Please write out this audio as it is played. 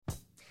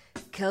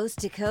Coast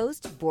to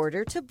coast,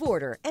 border to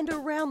border, and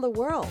around the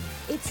world.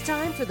 It's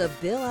time for The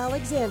Bill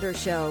Alexander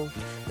Show.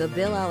 The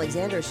Bill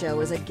Alexander Show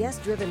is a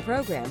guest-driven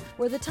program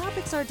where the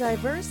topics are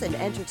diverse and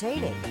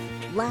entertaining.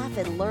 Laugh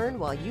and learn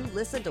while you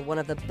listen to one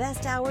of the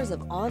best hours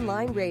of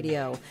online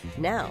radio.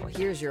 Now,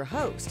 here's your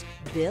host,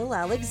 Bill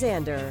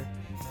Alexander.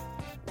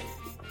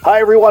 Hi,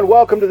 everyone.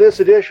 Welcome to this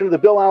edition of The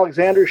Bill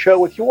Alexander Show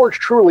with yours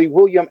truly,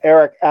 William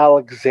Eric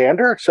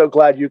Alexander. So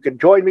glad you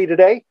could join me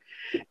today.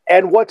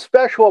 And what's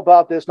special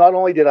about this, not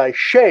only did I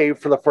shave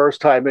for the first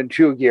time in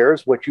 2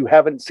 years, which you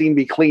haven't seen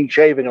me clean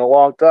shaven in a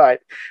long time,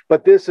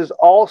 but this is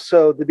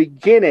also the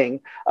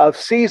beginning of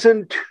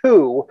season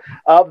 2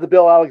 of The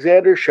Bill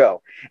Alexander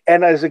Show.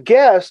 And as a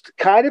guest,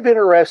 kind of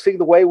interesting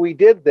the way we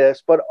did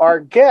this, but our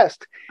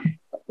guest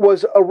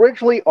was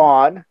originally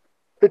on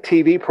the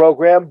TV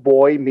program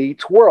Boy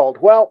Meets World.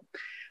 Well,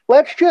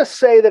 let's just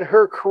say that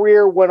her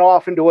career went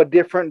off into a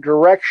different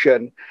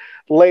direction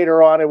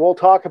later on, and we'll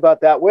talk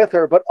about that with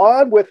her. But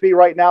on with me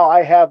right now,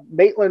 I have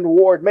Maitland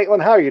Ward.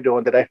 Maitland, how are you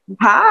doing today?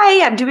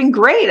 Hi, I'm doing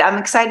great. I'm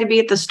excited to be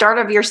at the start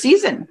of your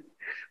season.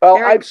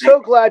 Well, I'm so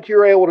glad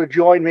you're able to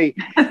join me.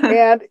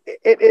 And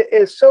it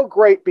is so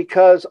great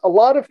because a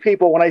lot of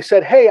people, when I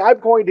said, hey, I'm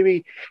going to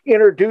be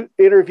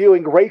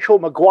interviewing Rachel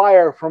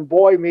McGuire from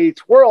Boy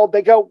Meets World,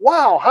 they go,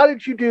 wow, how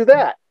did you do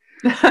that?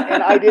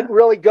 And I didn't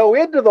really go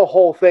into the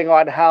whole thing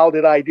on how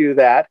did I do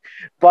that.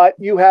 But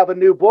you have a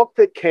new book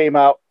that came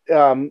out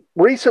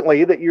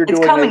recently that you're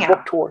doing a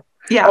book tour.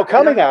 Yeah. Oh,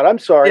 coming out. I'm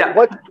sorry. Yeah.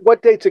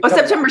 What date's it coming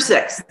September out?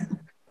 6th.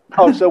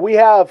 Oh, so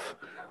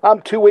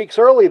I'm 2 weeks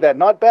early then.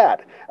 Not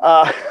bad.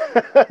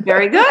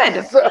 Very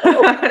good.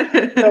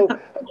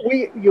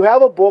 You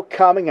have a book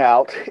coming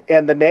out,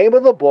 and the name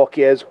of the book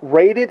is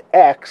Rated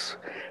X: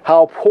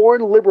 How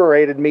Porn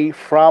Liberated Me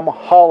from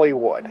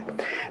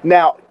Hollywood.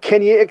 Now,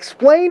 can you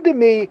explain to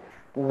me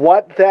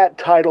what that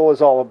title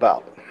is all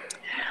about?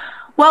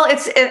 Well,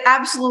 it's an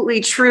absolutely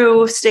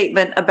true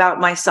statement about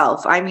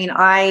myself. I mean,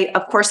 I,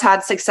 of course,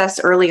 had success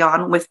early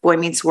on with Boy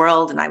Meets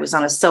World, and I was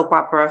on a soap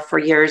opera for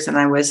years, and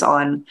I was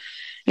on,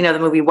 the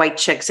movie White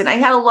Chicks, and I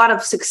had a lot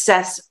of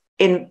success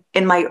in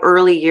my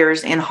early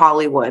years in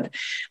Hollywood.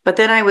 But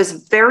then I was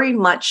very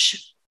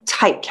much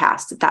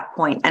typecast at that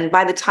point. And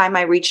by the time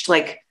I reached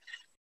my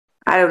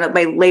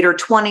later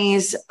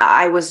 20s,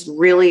 I was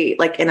really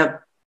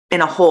in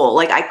a hole.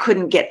 Like I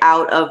couldn't get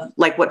out of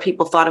what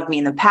people thought of me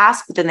in the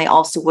past, but then they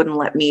also wouldn't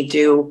let me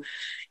do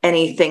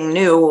anything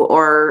new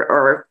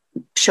or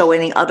show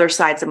any other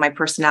sides of my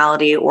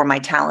personality or my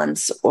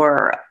talents,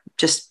 or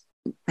just,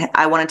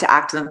 I wanted to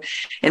act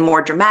in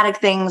more dramatic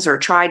things or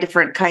try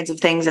different kinds of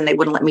things, and they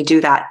wouldn't let me do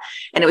that.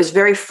 And it was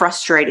very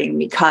frustrating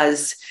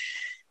because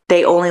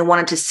they only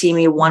wanted to see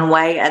me one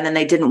way, and then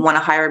they didn't want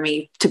to hire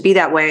me to be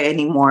that way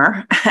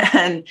anymore.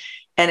 and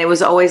it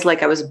was always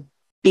like I was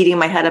beating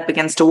my head up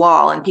against a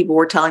wall, and people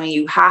were telling me,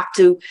 you have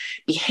to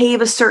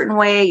behave a certain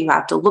way, you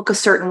have to look a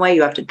certain way,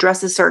 you have to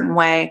dress a certain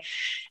way.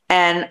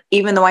 And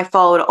even though I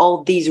followed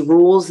all these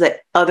rules that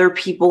other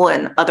people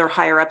and other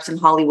higher ups in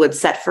Hollywood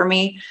set for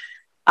me,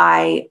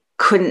 I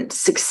couldn't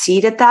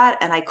succeed at that,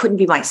 and I couldn't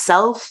be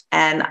myself,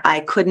 and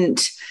I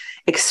couldn't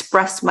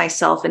express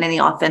myself in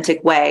any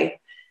authentic way.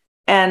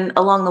 And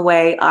along the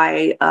way,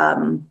 it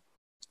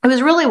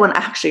was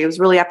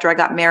really after I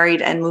got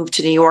married and moved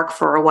to New York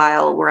for a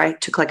while, where I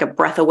took a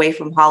breath away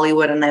from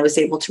Hollywood, and I was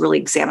able to really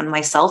examine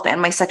myself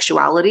and my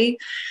sexuality.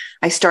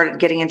 I started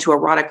getting into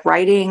erotic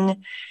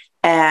writing,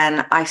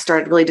 and I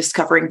started really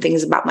discovering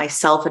things about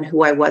myself and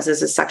who I was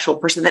as a sexual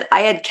person that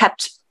I had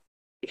kept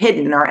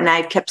hidden and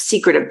I kept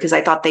secretive because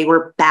I thought they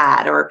were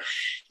bad or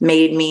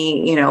made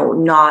me,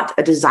 not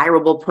a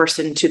desirable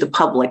person to the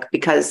public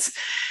because,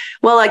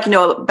 back in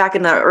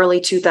the early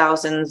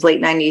 2000s,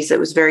 late 90s, it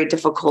was very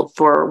difficult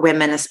for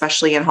women,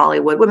 especially in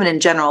Hollywood, women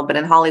in general, but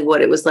in Hollywood,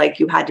 it was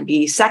you had to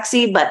be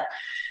sexy, but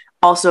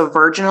also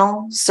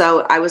virginal.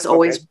 So I was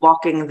always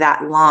walking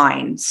that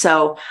line.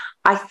 So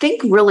I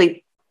think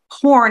really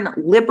porn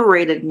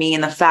liberated me in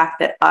the fact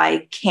that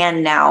I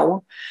can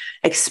now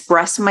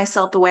express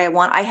myself the way I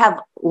want. I have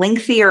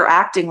lengthier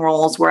acting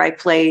roles where I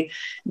play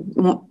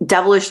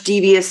devilish,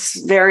 devious,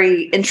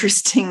 very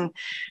interesting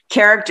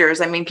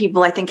characters. I mean,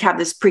 people, I think, have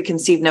this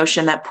preconceived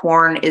notion that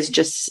porn is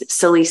just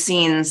silly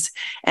scenes.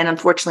 And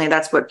unfortunately,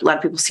 that's what a lot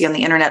of people see on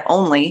the internet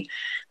only.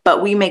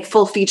 But we make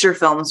full feature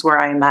films where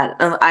I'm at.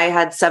 I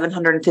had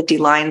 750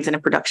 lines in a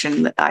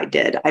production that I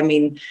did. I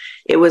mean,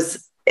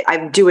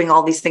 I'm doing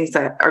all these things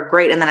that are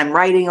great, and then I'm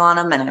writing on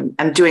them, and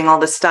I'm doing all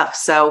this stuff.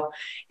 So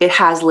it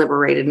has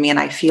liberated me, and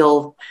I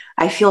feel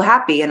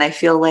happy, and I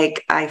feel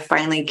like I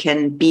finally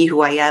can be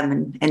who I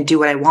am and do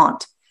what I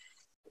want.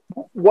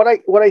 What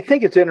I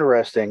think is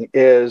interesting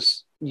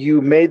is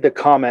you made the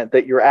comment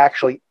that you're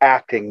actually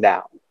acting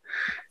now.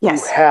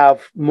 Yes. You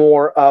have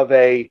more of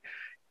a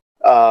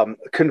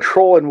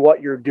control in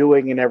what you're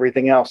doing and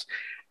everything else.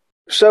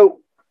 So,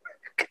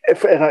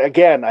 and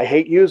again, I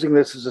hate using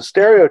this as a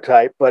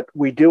stereotype, but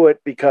we do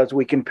it because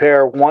we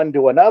compare one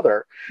to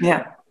another.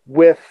 Yeah.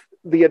 With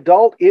the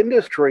adult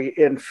industry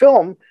in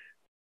film,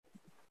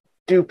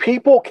 do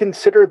people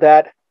consider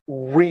that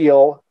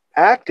real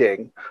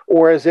acting,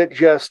 or is it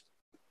just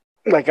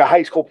like a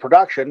high school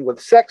production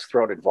with sex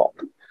thrown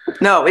involved?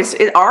 No,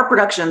 our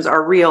productions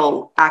are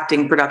real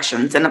acting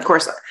productions. And of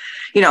course,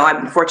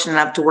 I'm fortunate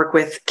enough to work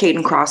with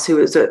Caden Cross, who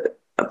is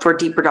for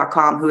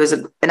Deeper.com, who is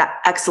an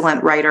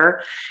excellent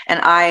writer. And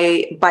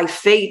I, by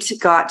fate,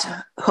 got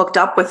hooked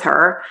up with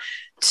her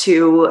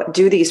to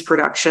do these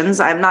productions.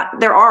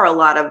 There are a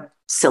lot of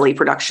silly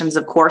productions,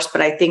 of course,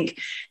 but I think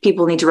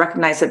people need to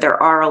recognize that there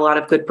are a lot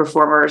of good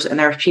performers and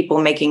there are people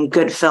making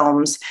good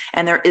films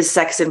and there is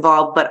sex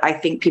involved, but I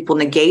think people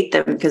negate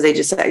them because they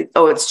just say,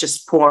 oh, it's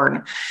just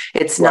porn.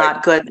 It's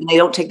not good. And they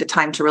don't take the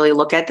time to really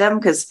look at them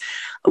because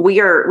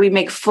we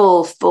make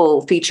full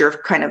feature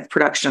kind of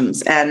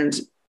productions, and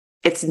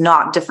it's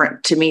not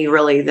different to me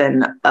really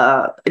than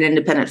an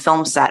independent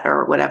film set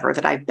or whatever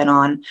that I've been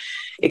on,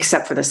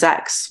 except for the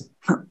sex.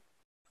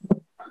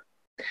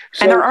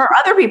 So, and there are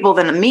other people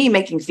than me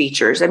making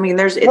features. I mean,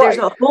 there's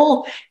a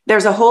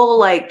whole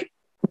like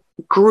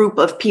group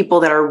of people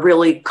that are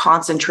really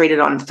concentrated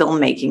on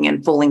filmmaking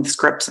and full-length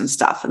scripts and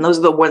stuff. And those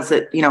are the ones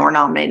that, are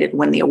nominated,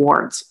 win the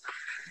awards.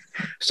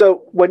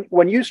 So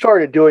when you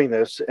started doing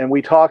this, and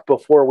we talked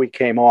before we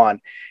came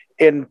on,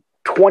 in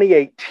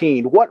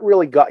 2018, what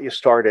really got you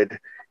started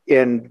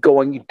in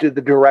going to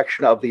the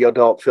direction of the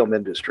adult film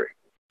industry?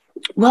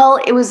 Well,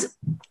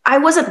 I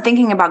wasn't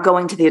thinking about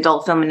going to the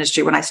adult film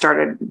industry when I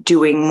started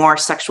doing more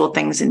sexual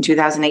things in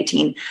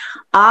 2018.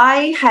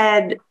 I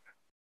had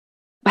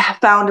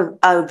found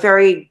a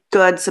very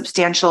good,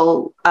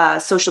 substantial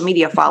social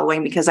media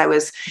following because I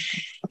was,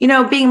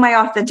 being my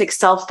authentic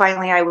self.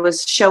 Finally, I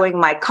was showing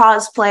my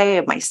cosplay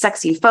of my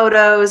sexy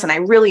photos, and I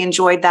really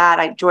enjoyed that.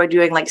 I enjoyed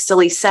doing like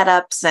silly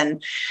setups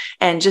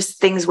and just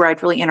things where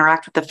I'd really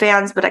interact with the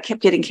fans, but I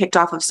kept getting kicked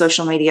off of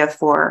social media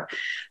for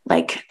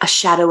like a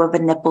shadow of a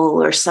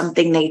nipple or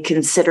something they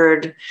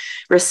considered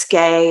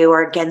risque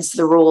or against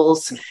the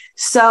rules.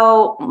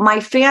 So my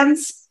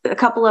fans, a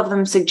couple of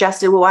them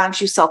suggested, well, why don't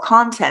you sell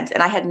content?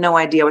 And I had no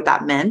idea what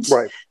that meant.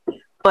 Right.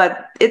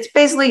 But it's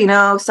basically,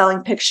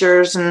 selling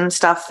pictures and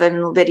stuff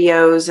and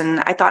videos.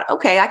 And I thought,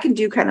 okay, I can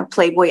do kind of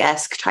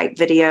Playboy-esque type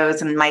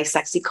videos and my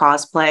sexy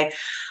cosplay.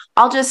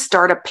 I'll just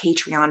start a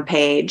Patreon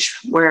page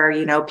where,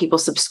 people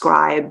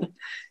subscribe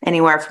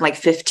anywhere from like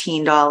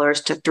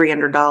 $15 to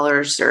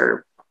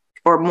 $300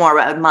 or more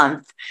a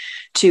month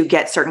to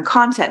get certain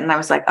content. And I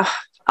was like, oh,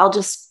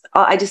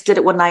 I just did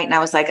it one night and I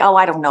was like, oh,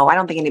 I don't know. I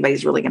don't think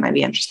anybody's really going to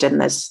be interested in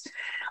this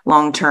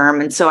long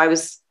term. And so I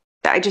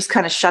just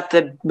kind of shut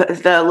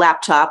the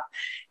laptop,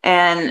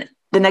 and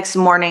the next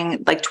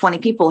morning, like 20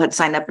 people had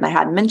signed up and I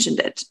hadn't mentioned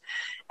it.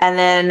 And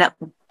then,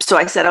 so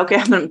I said, okay,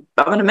 I'm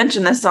going to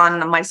mention this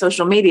on my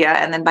social media.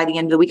 And then by the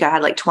end of the week, I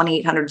had like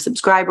 2,800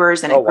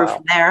 subscribers, and it grew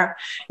from there.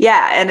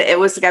 Yeah. And it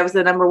was like, I was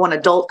the #1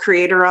 adult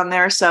creator on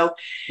there. So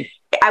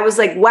I was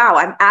like, wow,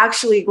 I'm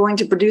actually going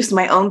to produce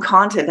my own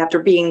content after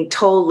being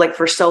told like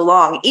for so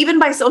long, even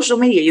by social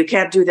media, you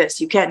can't do this,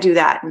 you can't do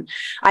that. And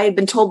I had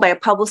been told by a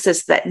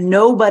publicist that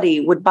nobody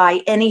would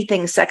buy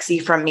anything sexy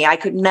from me. I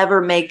could never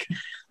make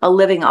a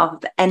living off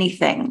of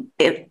anything.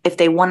 If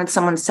they wanted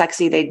someone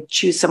sexy, they'd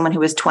choose someone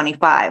who was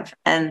 25.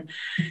 And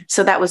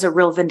so that was a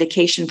real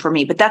vindication for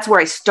me. But that's where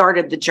I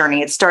started the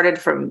journey. It started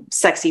from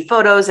sexy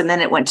photos, and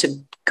then it went to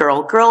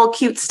girl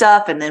cute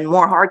stuff, and then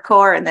more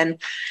hardcore, and then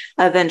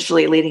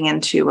eventually leading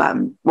into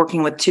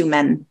working with 2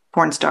 men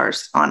porn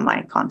stars on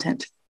my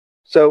content.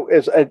 So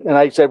and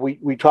I said,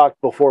 we talked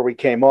before we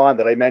came on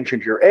that I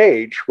mentioned your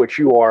age, which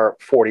you are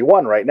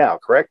 41 right now,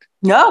 correct?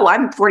 No,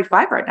 I'm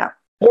 45 right now.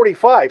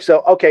 45. So,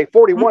 okay.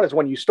 41 is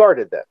when you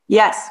started then.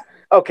 Yes.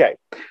 Okay.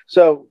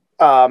 So,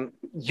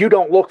 you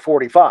don't look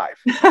 45.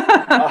 Maybe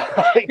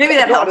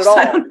that helps.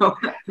 I don't know.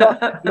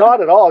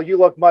 not at all. You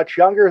look much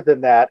younger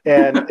than that.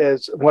 And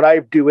when I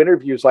do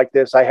interviews like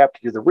this, I have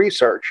to do the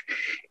research.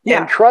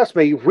 Yeah. And trust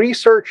me,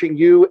 researching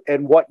you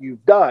and what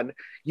you've done,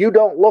 you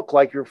don't look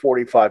like you're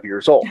 45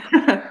 years old.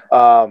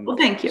 Well,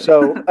 thank you.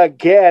 So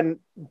again,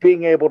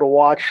 being able to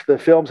watch the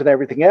films and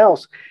everything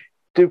else,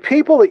 do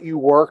people that you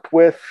worked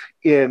with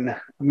in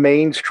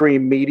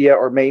mainstream media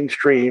or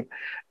mainstream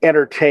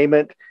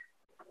entertainment,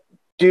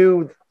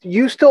 do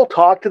you still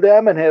talk to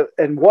them,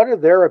 and what are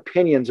their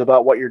opinions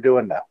about what you're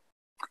doing now?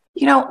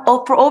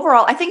 For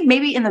overall, I think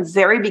maybe in the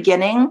very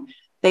beginning,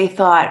 they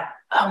thought,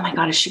 oh my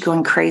God, is she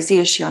going crazy?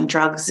 Is she on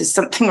drugs? Is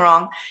something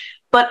wrong?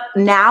 But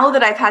now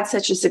that I've had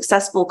such a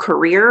successful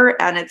career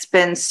and it's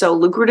been so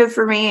lucrative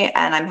for me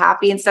and I'm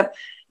happy and stuff,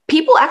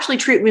 people actually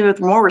treat me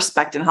with more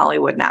respect in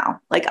Hollywood now.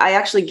 Like I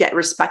actually get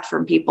respect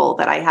from people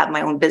that I have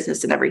my own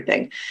business and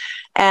everything.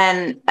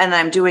 And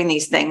I'm doing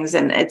these things,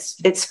 and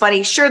it's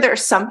funny. Sure, there are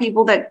some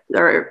people that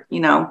are,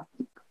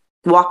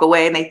 walk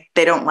away and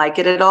they don't like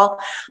it at all.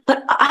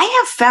 But I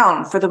have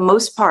found for the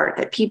most part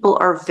that people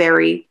are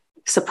very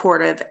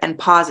supportive and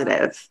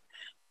positive,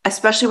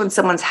 especially when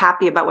someone's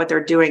happy about what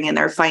they're doing and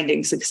they're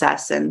finding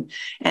success and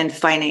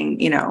finding,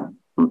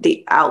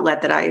 the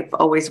outlet that I've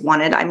always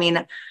wanted. I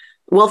mean,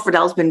 Will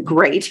Friedle's been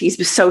great. He's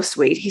been so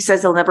sweet. He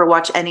says he'll never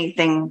watch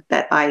anything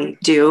that I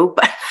do,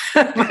 but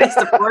but he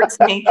supports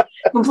me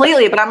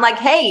completely. But I'm like,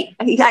 hey,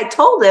 I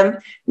told him,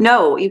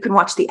 no, you can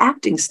watch the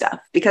acting stuff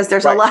because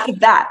there's a lot of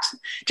that.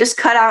 Just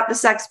cut out the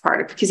sex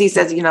part because he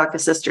says, you know, like a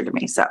sister to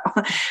me. So,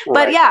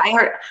 but yeah, I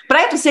heard, but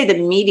I have to say the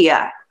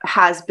media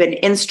has been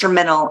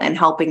instrumental in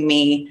helping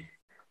me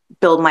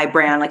build my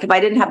brand. Like if I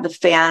didn't have the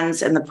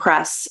fans and the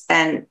press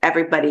and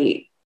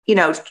everybody, you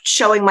know,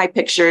 showing my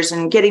pictures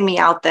and getting me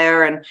out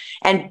there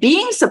and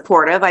being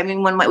supportive. I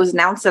mean, when it was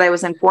announced that I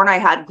was in porn, I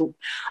had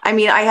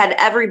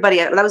everybody.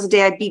 That was the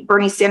day I beat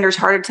Bernie Sanders'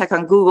 heart attack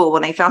on Google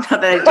when they found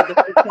out that I did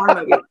the porn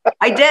movie.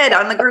 I did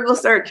on the Google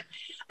search.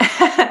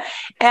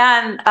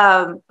 And,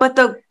 but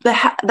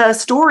the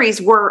stories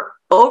were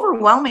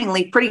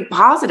overwhelmingly pretty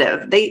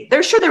positive.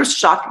 They're sure there was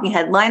shocking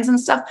headlines and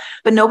stuff,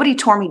 but nobody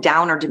tore me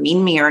down or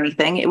demeaned me or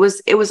anything. It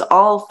was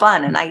all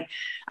fun. And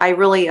I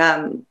really,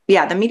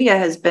 the media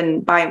has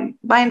been by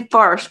and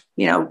far,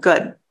 you know,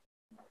 good.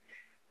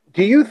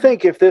 Do you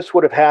think if this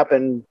would have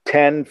happened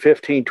 10,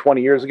 15,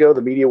 20 years ago,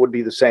 the media would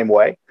be the same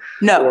way?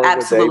 No,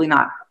 absolutely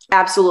not.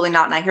 Absolutely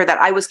not. And I hear that.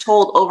 I was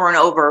told over and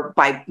over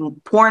by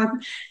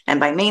porn and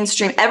by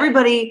mainstream,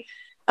 everybody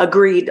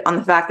agreed on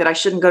the fact that I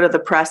shouldn't go to the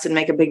press and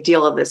make a big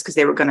deal of this because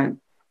they were going to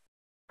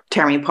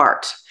tear me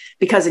apart.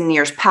 Because in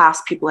years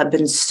past, people have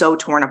been so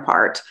torn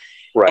apart.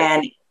 Right.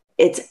 And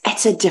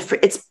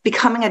it's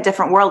becoming a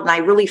different world. And I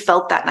really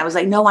felt that. And I was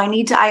like, no, I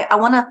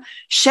want to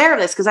share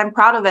this because I'm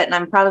proud of it. And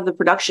I'm proud of the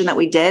production that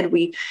we did.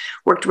 We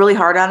worked really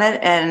hard on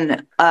it.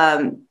 And,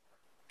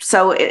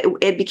 so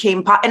it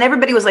became, and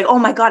everybody was like, oh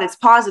my God, it's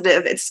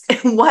positive. It's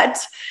what?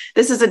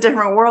 This is a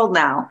different world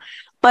now.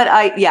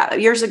 But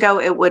years ago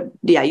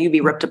you'd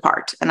be ripped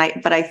apart.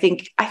 But I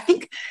think,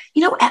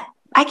 you know,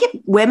 I get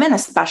women,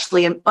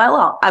 especially, and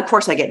well, of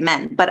course I get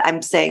men, but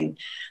I'm saying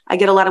I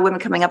get a lot of women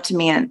coming up to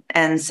me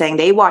and saying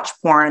they watch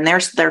porn and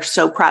they're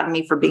so proud of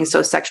me for being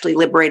so sexually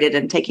liberated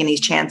and taking these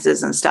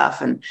chances and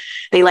stuff. And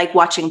they like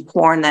watching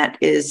porn that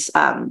is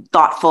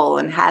thoughtful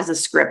and has a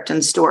script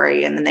and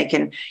story. And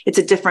then it's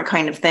a different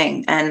kind of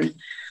thing. And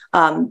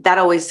that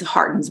always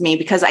heartens me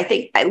because I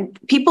think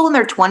people in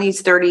their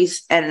 20s,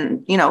 30s,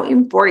 and, you know,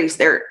 even 40s,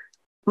 they're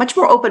much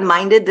more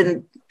open-minded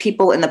than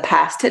people in the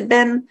past had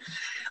been.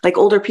 Like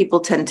older people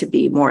tend to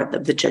be more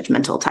of the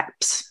judgmental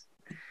types.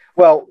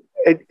 Well,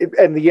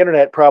 and the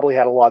internet probably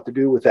had a lot to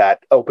do with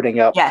that, opening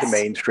up to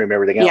mainstream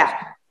everything else. Yeah.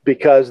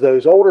 Because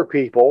those older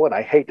people, and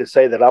I hate to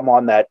say that I'm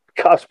on that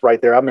cusp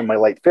right there. I'm in my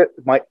late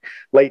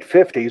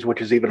 50s,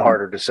 which is even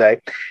harder to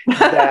say.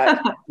 That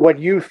when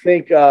you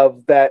think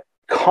of that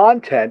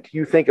content,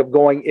 you think of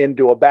going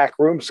into a back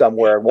room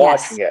somewhere and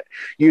watching it.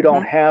 You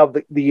don't have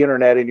the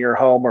internet in your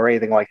home or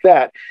anything like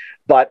that.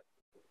 But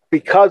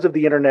because of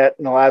the internet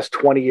in the last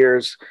 20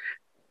 years,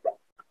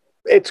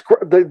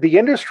 the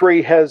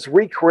industry has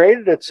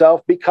recreated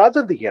itself because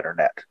of the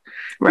internet,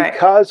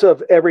 because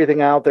of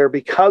everything out there,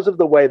 because of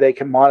the way they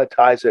can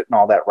monetize it and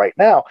all that right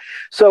now.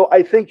 So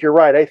I think you're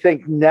right. I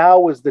think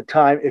now is the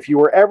time. If you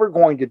were ever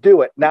going to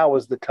do it, now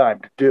is the time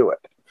to do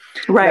it.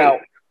 Right. Now,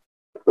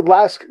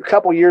 a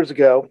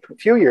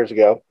few years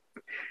ago,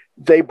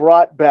 they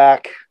brought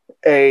back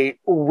a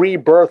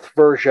rebirth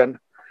version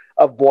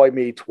of Boy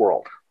Meets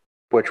World,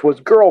 which was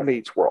Girl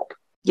Meets World.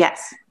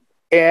 Yes.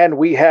 And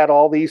we had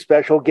all these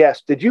special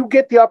guests. Did you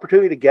get the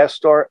opportunity to guest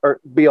star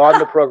or be on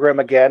the program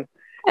again?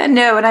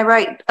 No, and I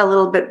write a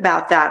little bit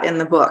about that in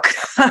the book,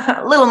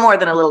 a little more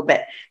than a little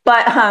bit.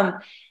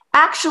 But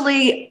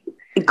actually,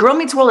 Girl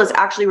Meets World is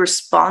actually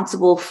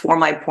responsible for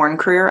my porn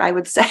career, I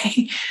would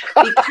say,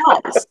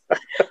 because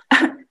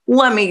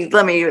let me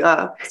explain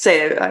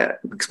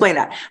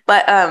that.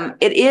 But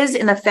it is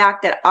in the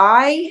fact that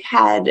I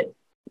had,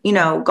 you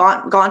know,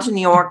 gone to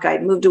New York.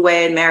 I'd moved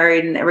away and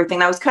married and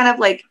everything. I was kind of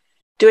like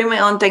doing my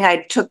own thing. I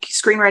took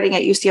screenwriting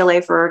at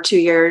UCLA for 2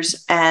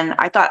 years, and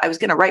I thought I was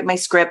going to write my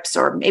scripts,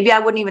 or maybe I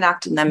wouldn't even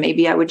act in them.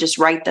 Maybe I would just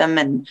write them.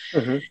 And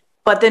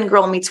but then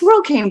Girl Meets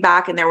World came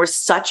back, and there was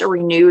such a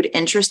renewed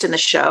interest in the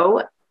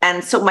show.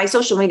 And so my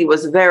social media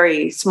was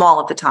very small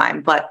at the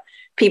time, but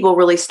people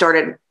really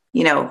started,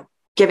 you know,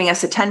 giving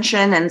us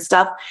attention and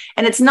stuff.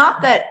 And it's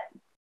not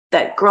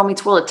that Girl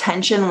Meets World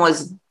attention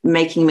was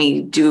making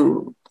me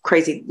do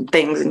crazy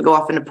things and go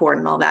off into porn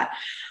and all that,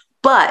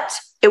 but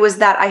it was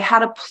that I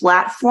had a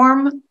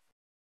platform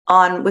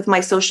with my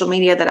social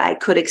media that I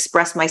could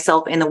express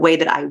myself in the way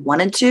that I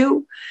wanted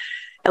to.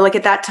 And like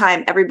at that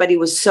time, everybody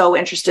was so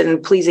interested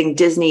in pleasing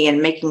Disney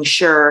and making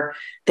sure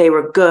they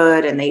were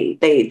good and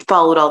they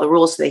followed all the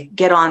rules so they could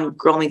get on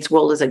Girl Meets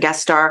World as a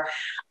guest star.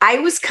 I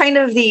was kind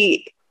of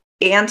the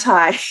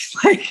anti,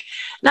 like,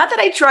 not that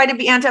I tried to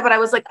be anti, but I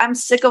was like, I'm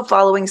sick of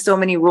following so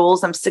many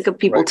rules. I'm sick of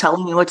people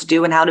telling me what to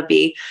do and how to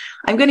be.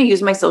 I'm going to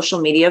use my social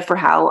media for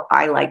how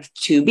I like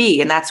to be.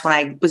 And that's when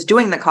I was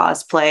doing the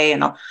cosplay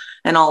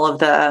and all of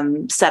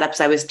the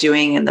setups I was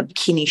doing and the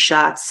bikini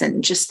shots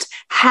and just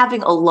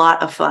having a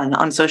lot of fun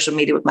on social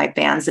media with my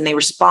fans. And they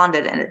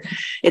responded, and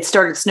it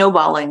started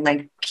snowballing,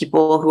 like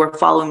people who were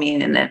following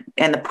me,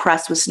 and the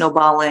press was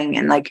snowballing.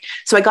 And like,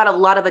 so I got a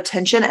lot of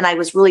attention, and I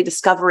was really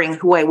discovering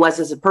who I was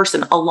as a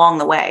person along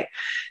the way.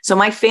 So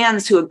my my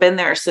fans who have been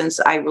there since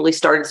I really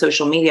started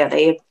social media,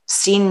 they have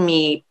seen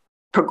me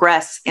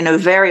progress in a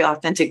very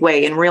authentic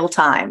way in real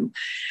time,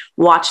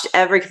 watched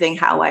everything,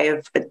 how I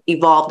have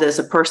evolved as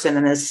a person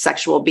and as a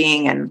sexual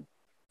being. And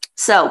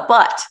so,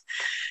 but,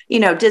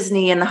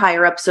 Disney and the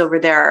higher ups over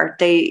there,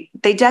 they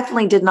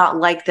definitely did not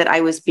like that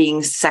I was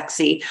being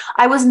sexy.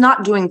 I was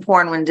not doing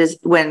porn when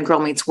Girl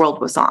Meets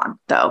World was on,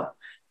 though.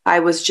 I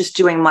was just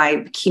doing my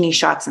bikini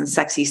shots and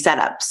sexy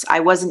setups. I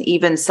wasn't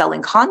even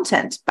selling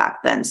content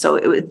back then. So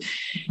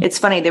it's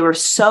funny. They were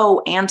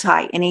so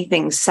anti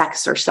anything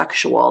sex or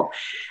sexual.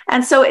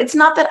 And so it's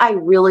not that I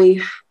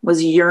really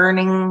was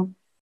yearning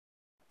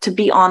to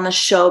be on the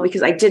show,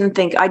 because I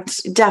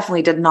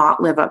definitely did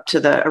not live up to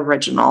the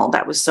original.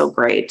 That was so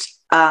great.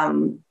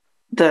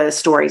 The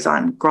stories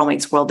on Girl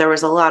Meets World, there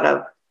was a lot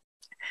of,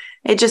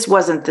 it just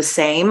wasn't the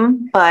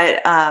same,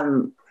 but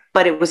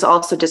it was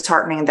also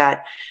disheartening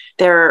that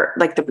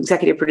the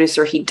executive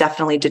producer, he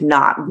definitely did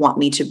not want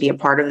me to be a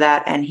part of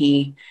that. And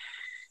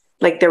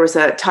there was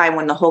a time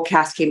when the whole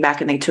cast came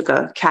back and they took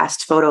a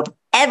cast photo of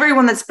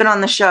everyone that's been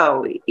on the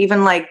show,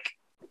 even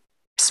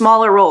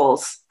smaller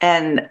roles.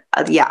 And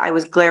I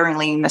was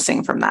glaringly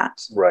missing from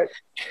that. Right.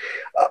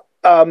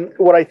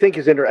 What I think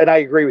is interesting, and I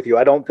agree with you,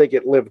 I don't think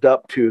it lived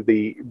up to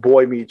the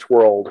Boy Meets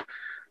World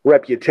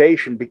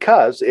reputation,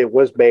 because it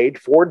was made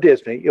for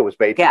Disney. It was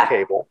made for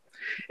cable.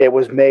 It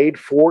was made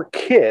for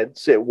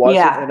kids. It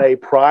wasn't in a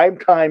prime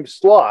time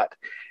slot.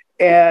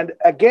 And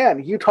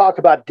again, you talk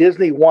about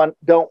Disney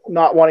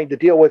not wanting to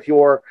deal with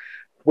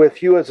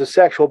you as a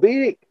sexual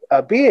being.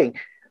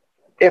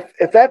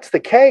 If that's the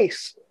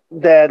case,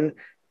 then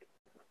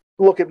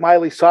look at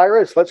Miley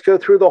Cyrus. Let's go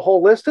through the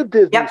whole list of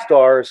Disney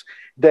stars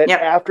that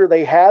after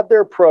they had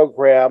their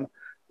program,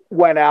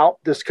 went out,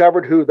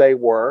 discovered who they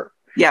were,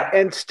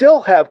 and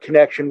still have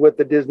connection with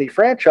the Disney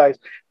franchise.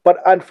 But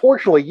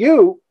unfortunately,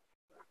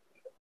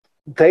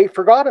 they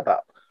forgot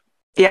about.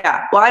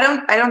 Yeah. Well, I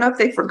don't know if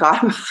they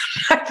forgot.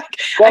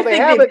 Well, they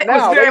have it now.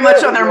 It was very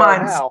much on their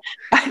minds.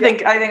 I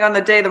think on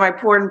the day that my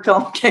porn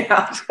film came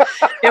out,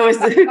 it was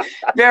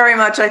very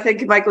much, I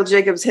think Michael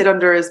Jacobs hid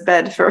under his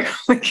bed for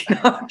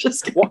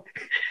just kidding.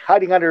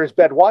 Hiding under his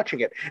bed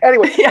watching it.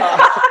 Anyway.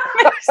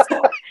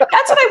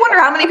 That's what I wonder,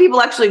 how many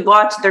people actually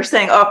watch. They're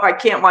saying, oh, I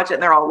can't watch it.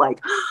 And they're all like,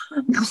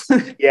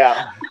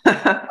 yeah.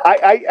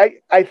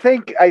 I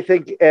think,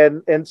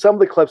 and some of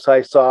the clips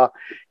I saw,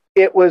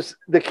 it was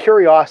the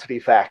curiosity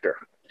factor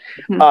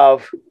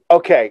of,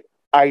 okay,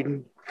 I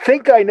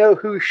think I know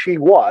who she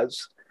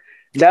was.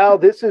 Now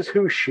this is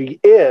who she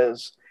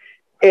is.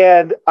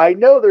 And I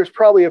know there's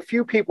probably a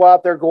few people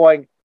out there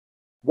going,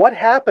 what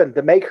happened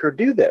to make her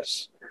do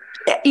this?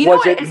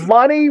 Was it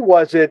money?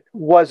 Was it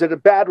a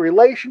bad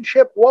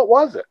relationship? What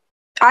was it?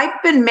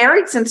 I've been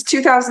married since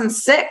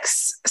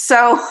 2006.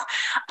 So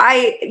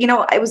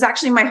it was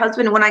actually my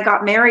husband. When I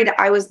got married,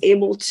 I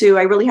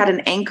really had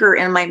an anchor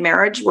in my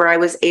marriage where I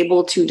was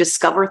able to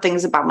discover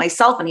things about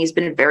myself. And he's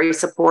been very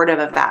supportive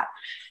of that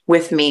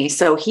with me.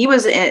 So he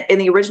was in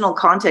the original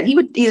content.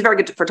 He's a very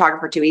good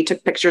photographer too. He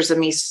took pictures of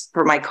me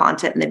for my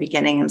content in the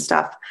beginning and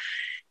stuff.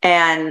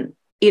 And,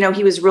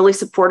 he was really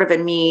supportive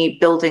in me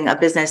building a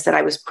business that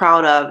I was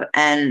proud of.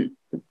 And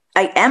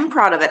I am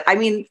proud of it. I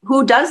mean,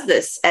 who does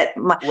this at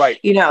my,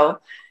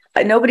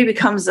 nobody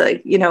becomes a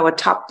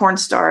top porn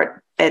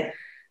star in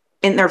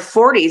their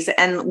 40s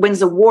and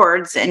wins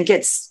awards and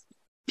gets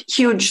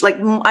huge.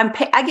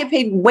 I get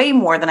paid way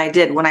more than I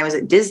did when I was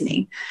at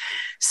Disney.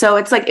 So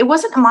it's it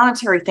wasn't a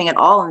monetary thing at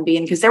all in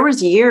being, because there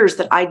was years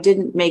that I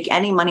didn't make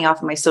any money off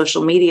of my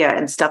social media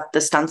and stuff,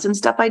 the stunts and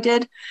stuff I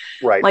did.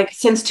 Right.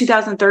 Since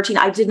 2013,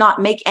 I did not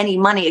make any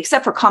money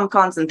except for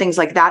Comic-Cons and things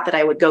like that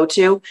I would go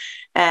to,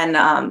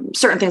 and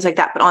certain things like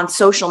that. But on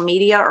social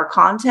media or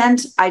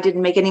content, I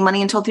didn't make any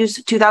money until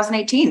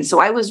 2018. So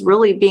I was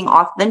really being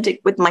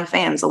authentic with my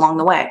fans along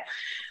the way.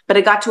 But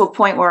it got to a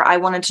point where I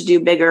wanted to do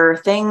bigger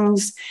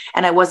things,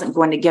 and I wasn't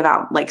going to give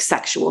out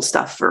sexual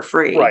stuff for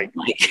free. Right.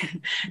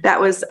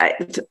 That was,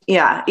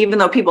 even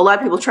though a lot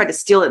of people tried to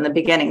steal it in the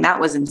beginning, that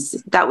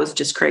was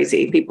just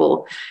crazy.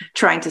 People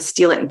trying to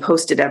steal it and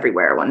post it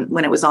everywhere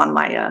when it was on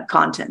my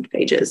content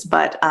pages.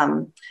 But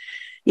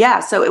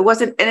so it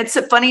wasn't, and it's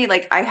funny,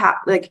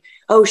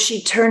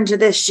 she turned to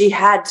this, she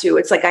had to.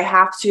 It's I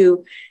have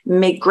to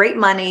make great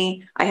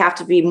money. I have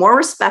to be more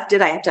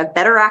respected. I have to have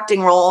better acting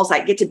roles.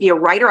 I get to be a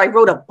writer. I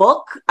wrote a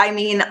book. I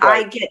mean,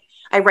 right.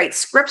 I write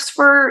scripts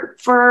for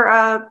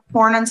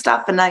porn and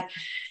stuff. And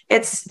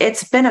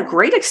it's been a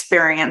great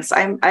experience.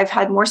 I've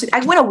had more,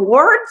 I win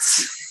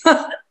awards.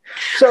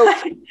 So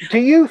do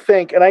you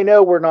think, and I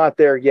know we're not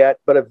there yet,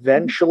 but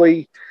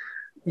eventually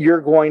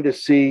you're going to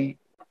see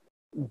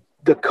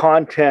the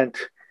content.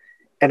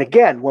 And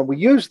again, when we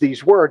use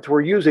these words,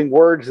 we're using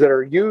words that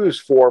are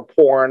used for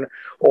porn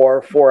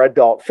or for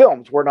adult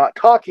films. We're not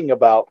talking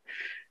about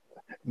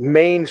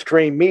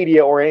mainstream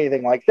media or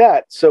anything like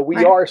that. So we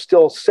are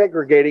still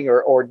segregating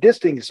or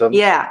distancing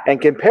them and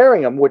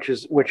comparing them, which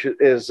is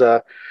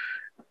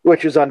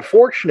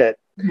unfortunate.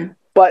 Mm-hmm.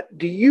 But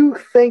do you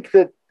think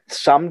that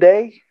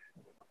someday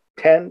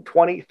 10,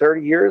 20,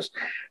 30 years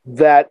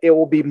that it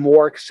will be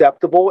more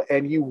acceptable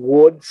and you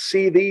would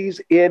see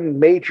these in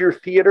major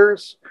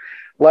theaters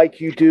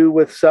like you do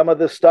with some of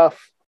the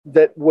stuff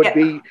that would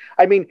be,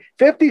 I mean,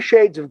 50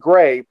 Shades of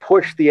Grey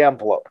pushed the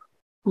envelope.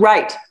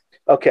 Right.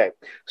 Okay.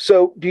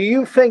 So do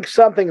you think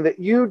something that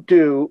you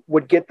do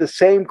would get the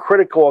same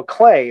critical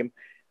acclaim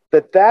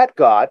that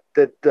got,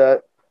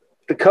 that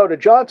Dakota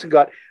Johnson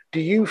got? Do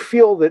you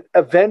feel that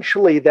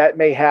eventually that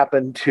may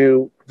happen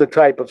to the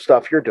type of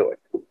stuff you're doing?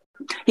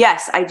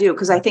 Yes, I do,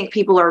 because I think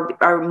people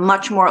are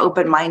much more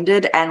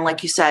open-minded, and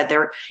like you said,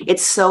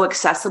 it's so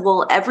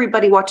accessible.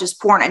 Everybody watches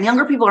porn, and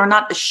younger people are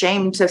not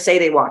ashamed to say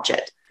they watch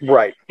it.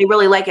 Right. They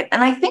really like it.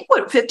 And I think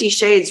what 50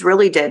 Shades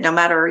really did, no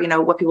matter,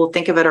 what people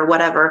think of it or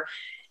whatever,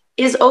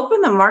 is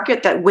open the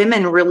market that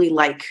women really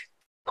like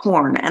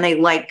porn and they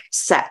like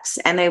sex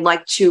and they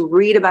like to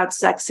read about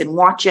sex and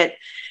watch it.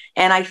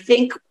 And I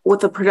think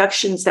with the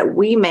productions that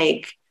we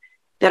make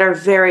that are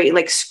very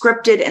like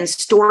scripted and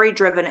story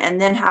driven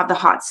and then have the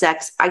hot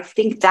sex, I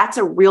think that's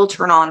a real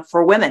turn on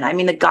for women. I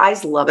mean, the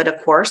guys love it,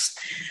 of course,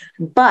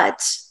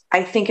 but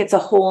I think it's a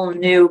whole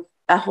new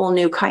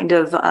kind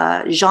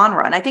of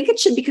genre. And I think it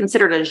should be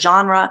considered a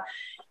genre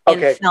in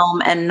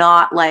film and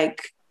not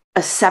like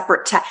a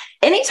separate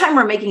anytime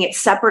we're making it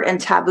separate and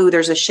taboo,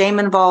 there's a shame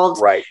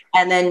involved. Right.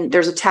 And then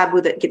there's a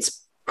taboo that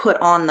gets put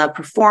on the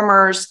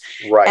performers.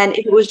 Right. And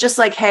if it was just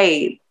like,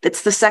 hey,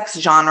 it's the sex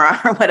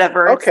genre or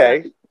whatever.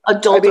 Okay.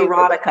 Adult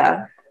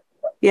erotica.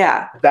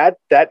 Yeah.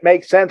 That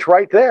makes sense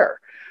right there.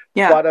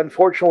 Yeah. But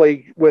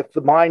unfortunately, with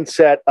the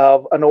mindset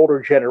of an older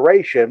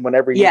generation,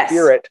 whenever you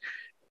hear it,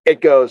 it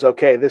goes,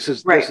 okay, this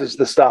is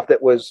the stuff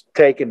that was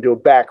taken to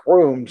back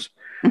rooms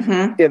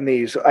in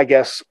these, I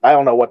guess, I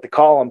don't know what to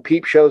call them,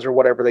 peep shows or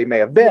whatever they may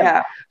have been.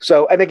 Yeah.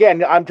 So, and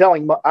again,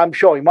 I'm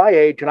showing my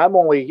age, and I'm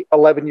only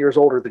 11 years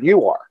older than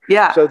you are.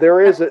 Yeah. So there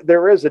is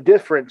a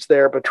difference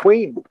there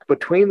between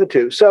the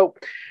two. So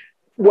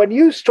when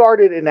you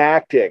started in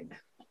acting,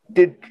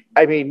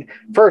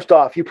 first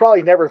off, you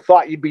probably never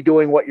thought you'd be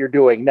doing what you're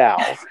doing now.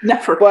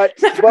 Never.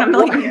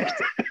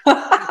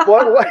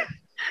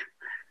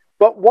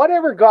 But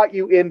whatever got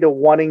you into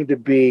wanting to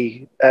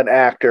be an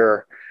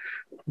actor,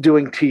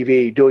 doing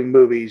TV, doing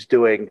movies,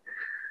 doing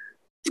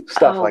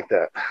stuff like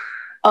that?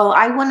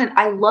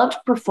 I loved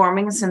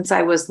performing since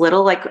I was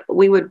little. Like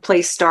we would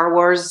play Star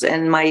Wars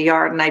in my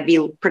yard and I'd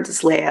be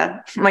Princess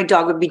Leia. My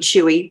dog would be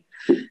Chewie.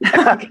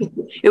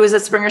 It was a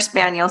Springer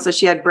Spaniel, so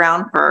she had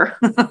brown fur.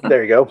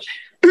 There you go.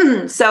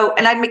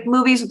 And I'd make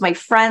movies with my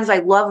friends. I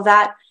love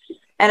that.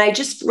 And I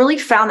just really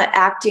found that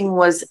acting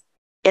was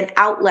an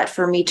outlet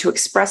for me to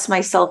express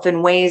myself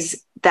in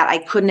ways that I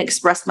couldn't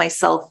express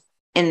myself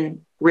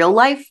in real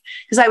life,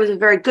 because I was a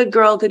very good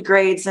girl, good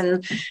grades.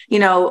 And,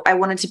 I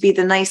wanted to be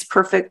the nice,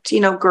 perfect,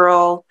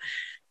 girl.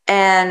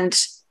 And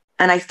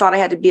I thought I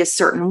had to be a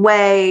certain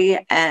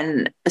way.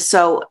 And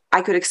so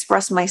I could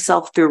express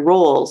myself through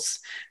roles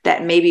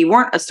that maybe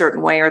weren't a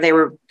certain way, or they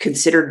were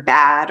considered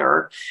bad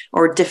or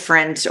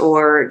different,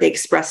 or they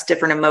expressed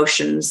different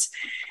emotions.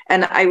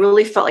 And I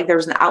really felt like there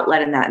was an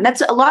outlet in that. And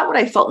that's a lot what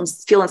I feel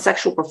in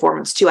sexual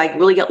performance too. I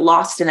really get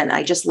lost in it and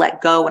I just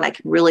let go, and I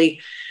can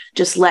really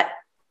just let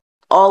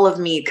all of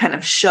me kind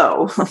of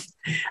show,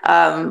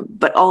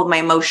 but all of my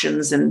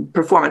emotions and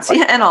performance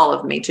and all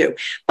of me too.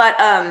 But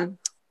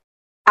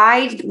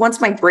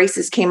once my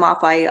braces came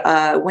off,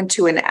 I went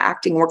to an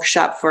acting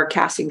workshop for a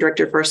casting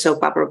director for a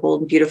soap opera,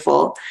 Bold and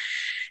Beautiful.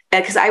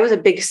 Because I was a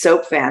big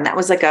soap fan. That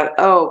was like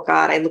oh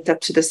God, I looked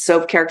up to the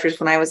soap characters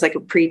when I was like a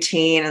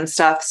preteen and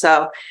stuff.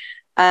 So,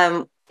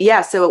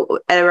 so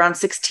at around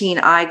 16,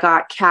 I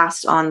got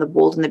cast on The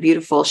Bold and the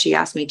Beautiful. She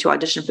asked me to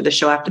audition for the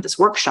show after this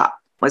workshop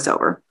was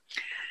over.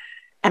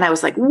 And I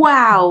was like,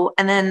 wow.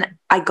 And then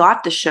I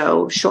got the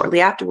show shortly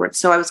afterwards.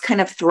 So I was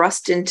kind of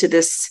thrust into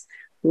this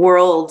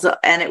world,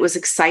 and it was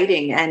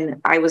exciting.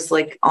 And I was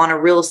like on a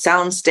real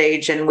sound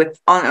stage and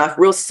on a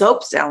real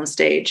soap sound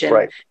stage.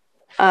 And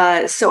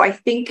so I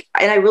think,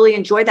 and I really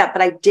enjoyed that,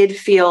 but I did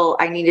feel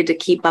I needed to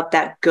keep up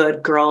that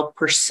good girl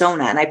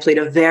persona. And I played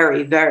a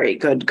very, very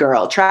good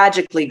girl,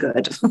 tragically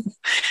good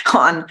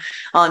on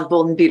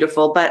Bold and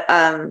Beautiful. But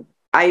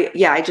I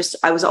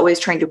was always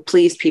trying to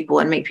please people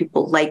and make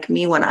people like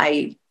me when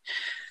I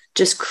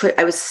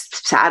was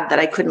sad that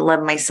I couldn't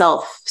love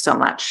myself so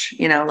much,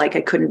 like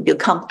I couldn't feel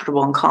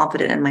comfortable and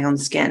confident in my own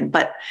skin.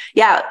 But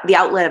yeah, the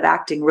outlet of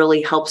acting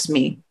really helps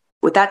me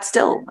with that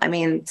still.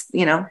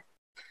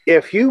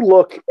 If you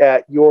look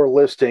at your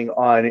listing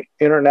on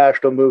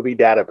International Movie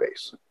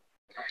Database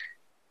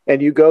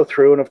and you go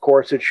through, and of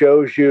course it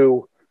shows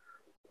you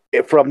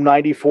from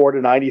 94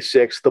 to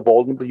 96, The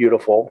Bold and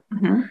Beautiful.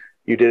 Mm-hmm.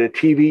 You did a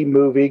TV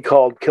movie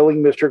called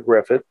Killing Mr.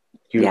 Griffith.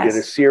 You did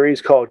a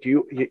series called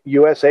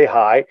USA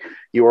High.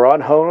 You were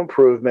on Home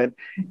Improvement.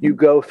 Mm-hmm. You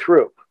go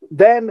through.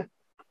 Then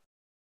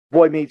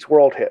Boy Meets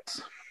World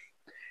hits.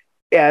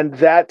 And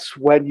that's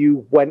when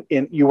you went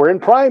in. You were in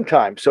prime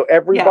time. So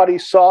everybody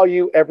saw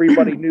you.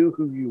 Everybody knew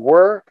who you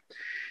were.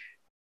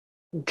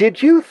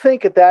 Did you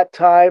think at that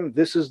time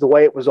this is the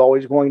way it was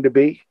always going to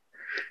be?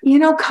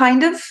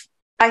 Kind of.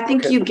 I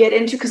think you get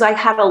into, because I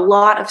had a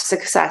lot of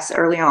success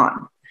early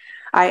on.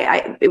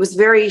 It was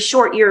very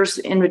short years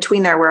in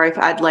between there where I've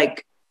had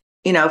like,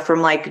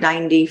 from like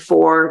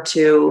 94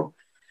 to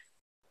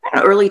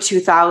early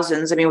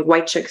 2000s. I mean, with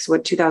White Chicks,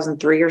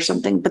 2003 or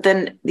something. But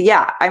then,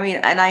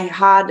 and I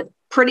had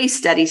pretty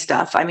steady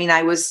stuff. I mean,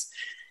 I was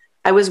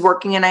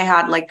working and I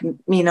had like,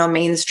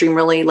 mainstream,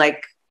 really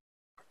like,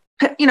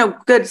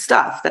 good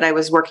stuff that I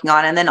was working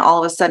on. And then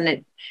all of a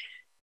sudden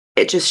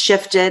it just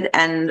shifted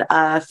and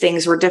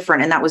things were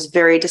different. And that was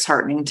very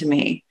disheartening to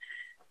me,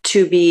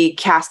 to be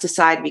cast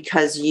aside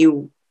because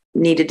you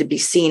needed to be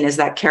seen as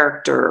that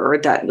character or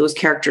those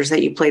characters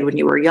that you played when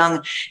you were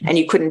young, and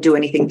you couldn't do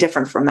anything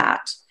different from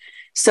that.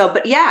 So,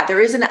 but yeah,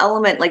 there is an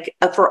element like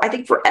I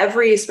think for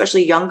every,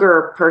 especially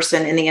younger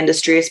person in the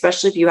industry,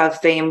 especially if you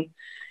have fame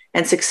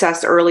and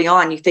success early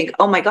on, you think,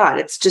 oh my God,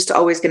 it's just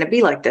always going to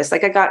be like this.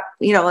 Like I got,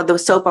 the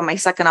soap on my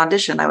second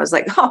audition. I was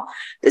like, oh,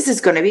 this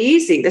is going to be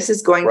easy. This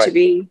is going to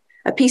be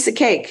a piece of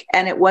cake.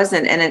 And it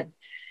wasn't. And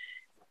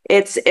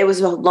it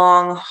was a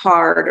long,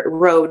 hard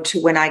road to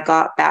when I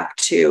got back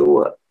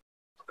to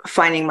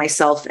finding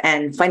myself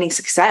and finding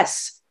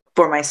success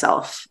for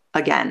myself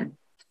again.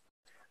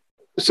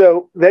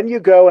 So then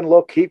you go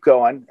and keep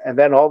going. And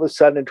then all of a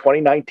sudden in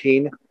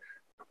 2019,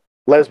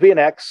 Lesbian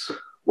X,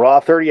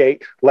 Raw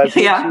 38,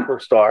 lesbian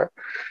superstar.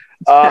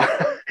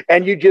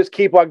 And you just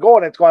keep on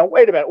going. It's going,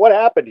 wait a minute, what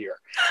happened here?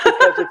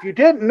 Because if you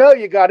didn't know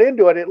you got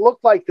into it, it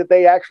looked like that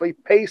they actually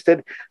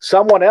pasted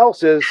someone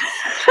else's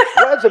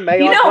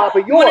resume on top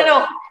of yours.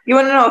 You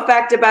want to know a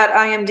fact about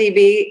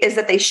IMDb is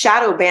that they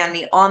shadow ban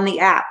me on the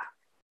app.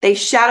 They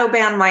shadow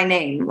ban my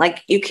name.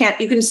 Like you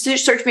can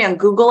search me on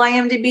Google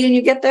IMDb and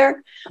you get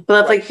there.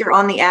 But if like you're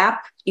on the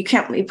app, you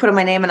put in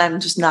my name and I'm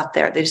just not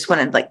there. They just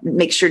want to like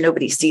make sure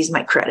nobody sees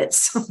my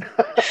credits.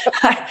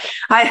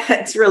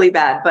 It's really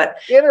bad, but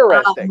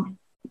interesting.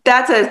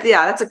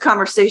 That's a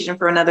conversation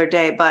for another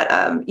day. But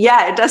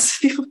it does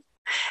feel,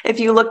 if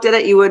you looked at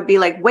it, you would be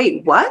like,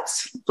 wait,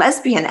 what?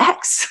 Lesbian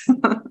X.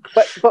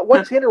 but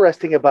what's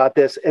interesting about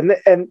this,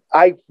 and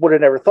I would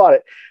have never thought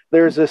it,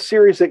 there's a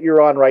series that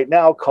you're on right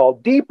now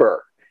called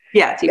Deeper.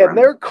 Yeah, Deeper. And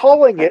they're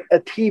calling it a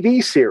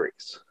TV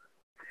series.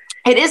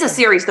 It is a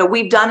series, though.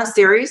 We've done a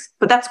series,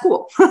 but that's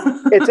cool.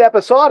 It's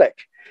episodic.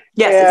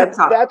 Yes, and it's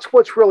episodic. That's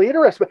what's really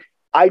interesting.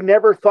 I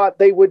never thought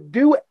they would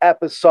do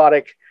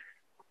episodic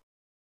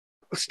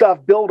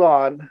stuff built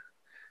on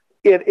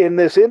in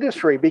this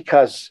industry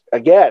because,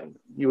 again,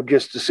 you would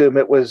just assume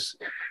it was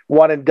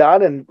one and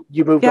done and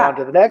you moved on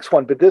to the next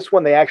one. But this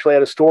one, they actually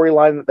had a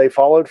storyline that they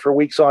followed for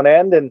weeks on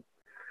end. And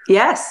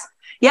yes.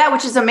 Yeah,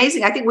 which is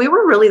amazing. I think we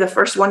were really the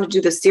first one to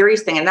do the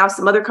series thing. And now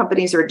some other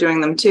companies are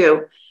doing them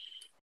too.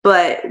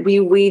 But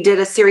we did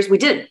a series. We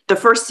did the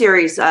first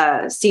series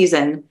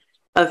season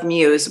of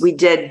Muse. We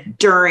did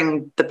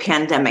during the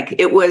pandemic.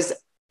 It was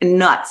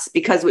nuts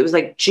because it was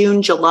like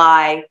June,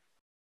 July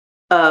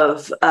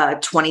of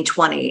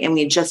 2020. And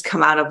we had just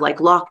come out of like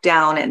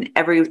lockdown and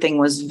everything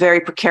was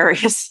very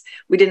precarious.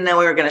 We didn't know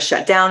we were going to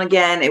shut down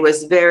again. It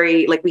was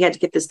very like we had to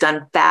get this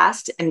done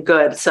fast and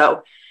good.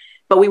 So,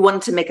 but we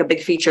wanted to make a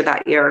big feature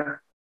that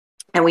year.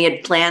 And we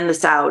had planned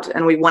this out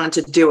and we wanted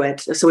to do it.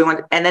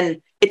 So and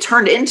then it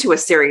turned into a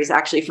series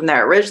actually from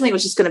there. Originally, it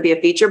was just going to be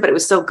a feature, but it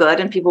was so good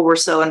and people were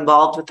so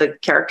involved with the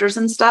characters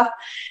and stuff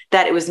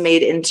that it was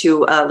made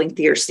into a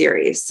lengthier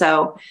series.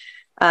 So,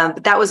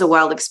 but that was a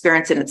wild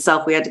experience in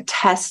itself. We had to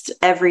test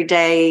every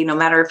day, no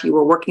matter if you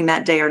were working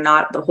that day or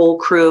not, the whole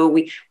crew.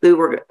 We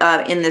were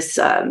in this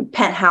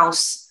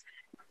penthouse,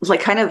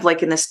 like kind of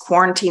like in this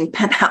quarantine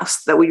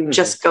penthouse that we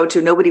just go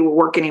to. Nobody would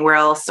work anywhere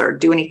else or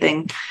do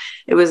anything.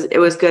 It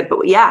was good,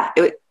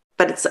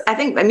 but I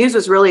think Muse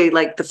was really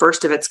like the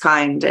first of its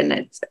kind,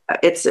 and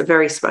it's a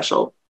very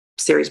special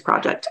series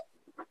project.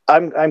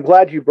 I'm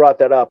glad you brought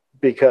that up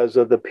because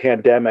of the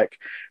pandemic,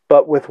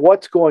 but with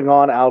what's going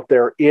on out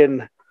there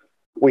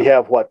we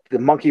have the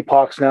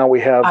monkeypox now, we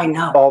have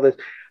all this.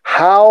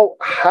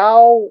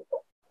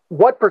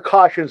 What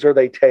precautions are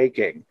they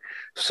taking?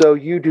 So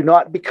you do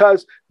not,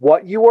 because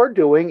what you are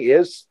doing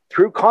is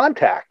through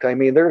contact. I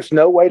mean, there's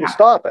no way to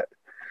stop it.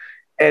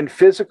 And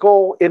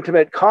physical,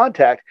 intimate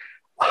contact,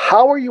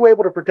 how are you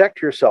able to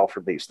protect yourself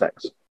from these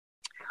things?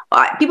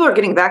 People are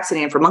getting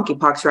vaccinated for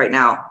monkeypox right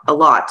now, a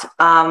lot.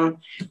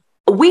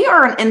 We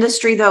are an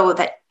industry, though,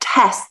 that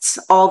tests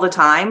all the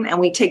time, and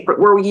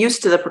we're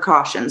used to the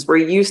precautions. We're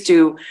used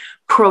to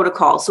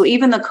protocols. So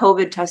even the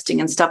COVID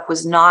testing and stuff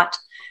was not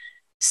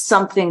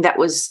something that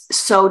was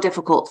so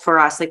difficult for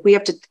us. Like we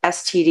have to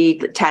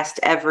STD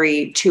test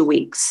every 2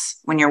 weeks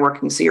when you're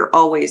working. So you're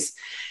always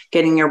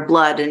getting your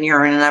blood and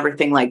urine and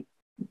everything like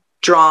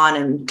drawn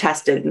and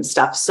tested and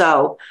stuff.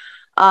 So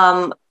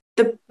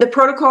the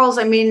protocols,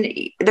 I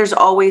mean, there's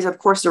always, of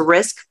course, a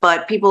risk,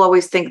 but people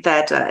always think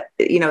that,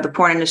 the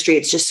porn industry,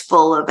 it's just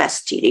full of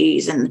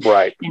STDs and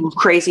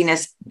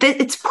craziness.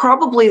 It's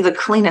probably the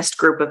cleanest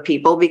group of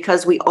people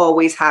because we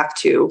always have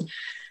to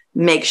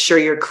make sure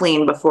you're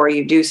clean before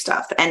you do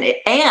stuff. And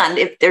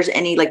if there's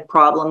any like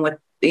problem with,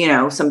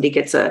 somebody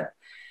gets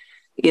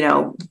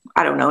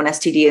I don't know, an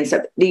STD and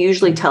stuff, they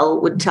usually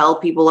would tell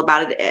people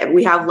about it.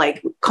 We have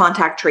like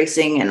contact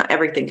tracing and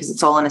everything because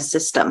it's all in a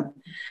system.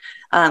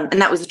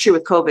 And that was true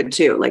with COVID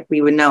too. Like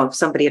we would know if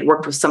somebody had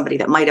worked with somebody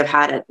that might have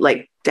had it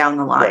like down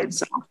the line. Right.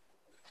 So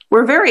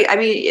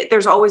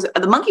there's always,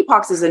 the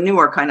monkeypox is a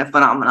newer kind of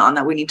phenomenon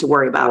that we need to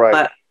worry about.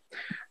 Right.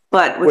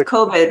 But with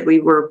COVID, we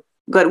were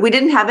good. We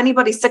didn't have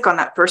anybody sick on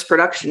that first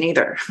production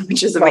either,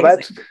 which is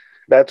amazing.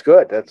 That's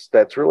good.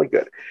 That's really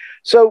good.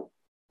 So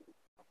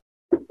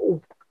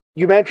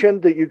you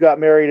mentioned that you got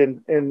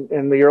married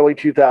in the early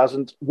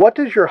 2000s. What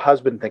does your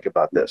husband think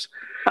about this?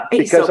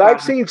 Because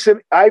I've seen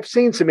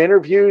some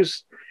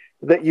interviews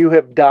that you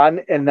have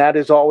done, and that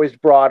is always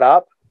brought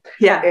up.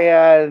 Yeah.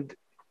 And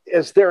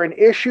is there an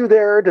issue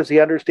there? Does he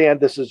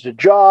understand this is a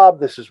job?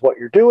 This is what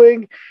you're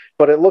doing,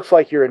 but it looks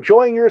like you're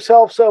enjoying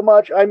yourself so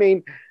much. I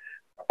mean,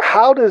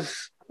 how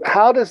does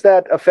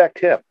that affect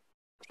him?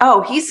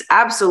 Oh, he's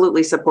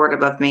absolutely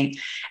supportive of me.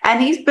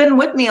 And he's been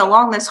with me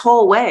along this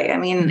whole way. I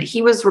mean,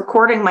 he was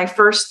recording my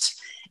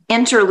first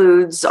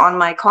interludes on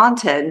my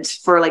content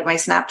for like my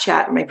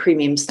Snapchat, my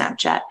premium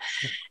Snapchat,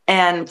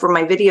 and for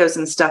my videos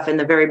and stuff in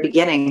the very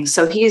beginning.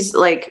 So he's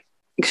like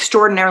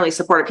extraordinarily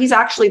supportive. He's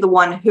actually the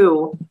one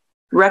who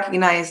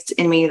recognized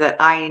in me that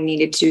I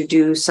needed to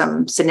do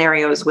some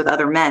scenarios with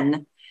other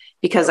men,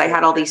 because I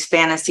had all these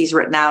fantasies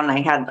written out and I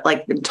had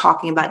like been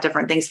talking about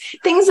different things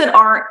that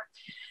aren't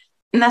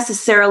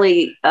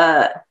necessarily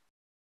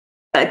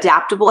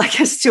adaptable, I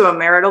guess, to a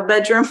marital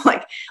bedroom.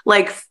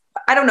 Like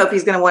I don't know if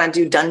he's going to want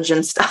to do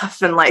dungeon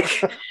stuff and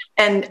like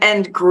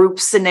and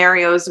group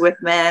scenarios with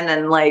men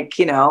and like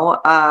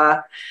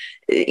different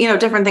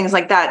things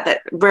like that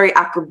very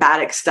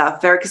acrobatic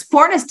stuff. Because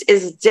porn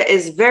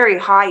is very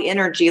high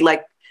energy,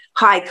 like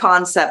high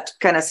concept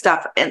kind of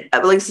stuff, and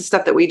at least the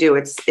stuff that we do,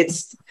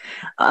 it's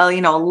a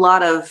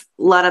lot of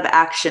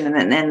action,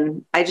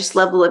 and I just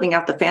love living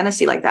out the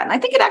fantasy like that, and I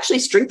think it actually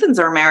strengthens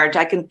our marriage.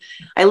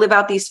 I live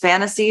out these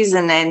fantasies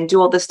and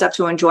do all this stuff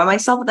to enjoy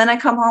myself, but then I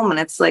come home and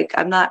it's like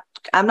I'm not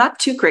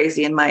too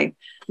crazy in my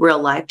real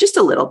life, just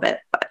a little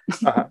bit. But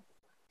uh-huh.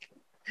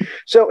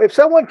 So if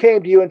someone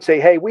came to you and say,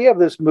 hey, we have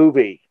this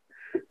movie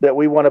that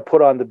we want to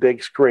put on the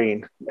big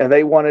screen, and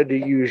they wanted to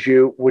use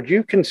you, would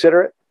you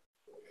consider it?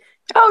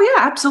 Oh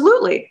yeah,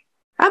 absolutely.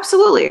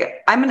 Absolutely.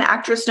 I'm an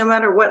actress no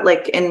matter what.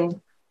 Like,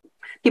 and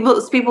people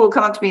will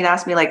come up to me and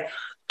ask me like,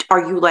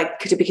 are you like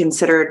to be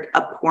considered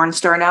a porn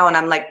star now? And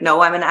I'm like,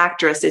 no, I'm an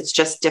actress. It's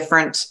just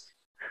different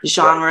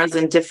genres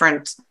and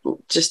different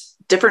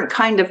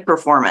kind of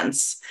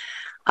performance.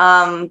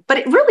 But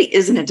it really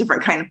isn't a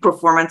different kind of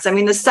performance. I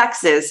mean, the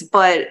sex is,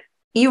 but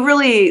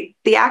the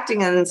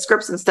acting and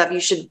scripts and stuff,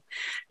 you should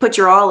put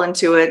your all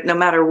into it no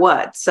matter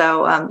what.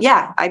 So,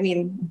 yeah, I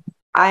mean,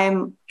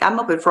 I'm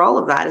open for all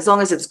of that as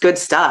long as it's good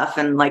stuff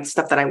and like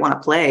stuff that I want to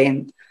play,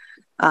 and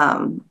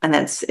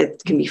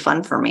it can be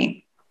fun for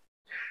me.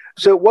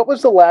 So what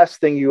was the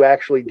last thing you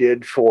actually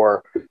did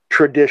for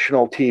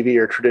traditional TV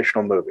or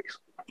traditional movies?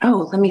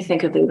 Oh, let me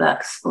think of the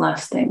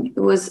last thing.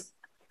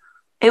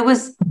 It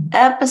was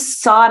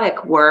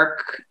episodic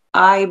work,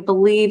 I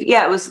believe.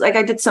 Yeah, it was like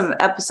I did some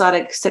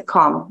episodic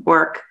sitcom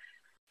work.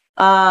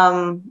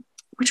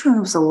 Which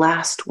one was the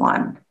last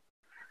one?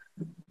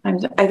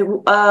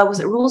 Was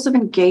it Rules of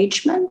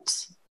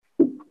Engagement?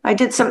 I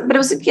did some, but it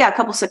was, a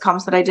couple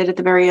sitcoms that I did at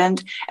the very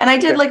end. And I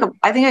did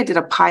I think I did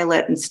a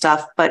pilot and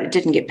stuff, but it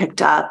didn't get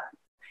picked up.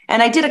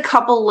 And I did a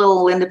couple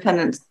little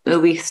independent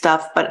movie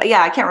stuff, but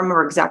yeah, I can't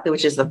remember exactly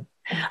which is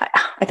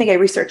I think I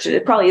researched it.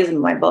 It probably is in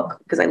my book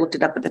because I looked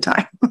it up at the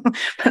time.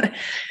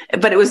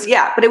 but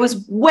it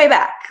was way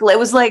back. It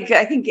was like,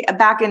 I think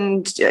back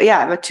in,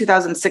 about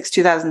 2006,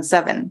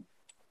 2007.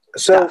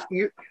 So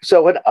we're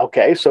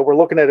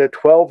looking at a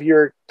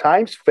 12-year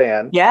time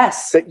span.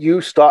 Yes. That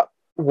you stopped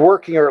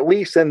working, or at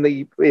least in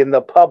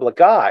the public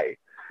eye.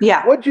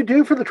 Yeah. What'd you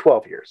do for the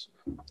 12 years?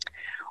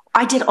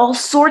 I did all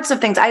sorts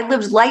of things. I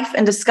lived life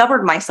and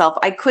discovered myself.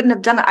 I couldn't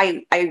have done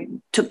it. I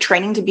took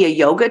training to be a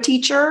yoga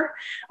teacher.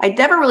 I'd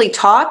never really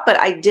taught, but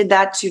I did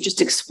that to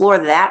just explore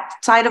that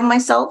side of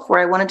myself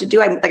where I wanted to do.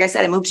 Like I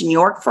said, I moved to New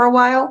York for a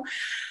while.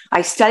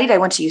 I studied. I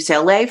went to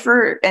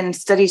UCLA and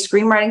studied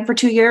screenwriting for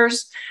 2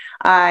 years.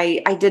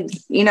 I did,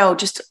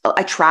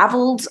 I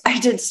traveled. I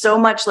did so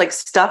much like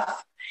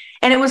stuff.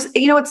 And it was,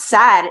 what's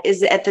sad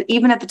is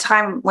even at the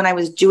time when I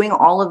was doing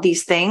all of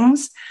these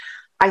things,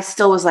 I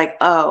still was like,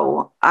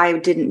 oh, I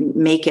didn't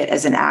make it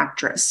as an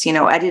actress.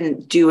 I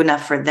didn't do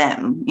enough for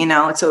them,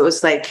 So it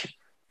was like,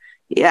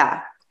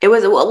 yeah, it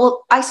was,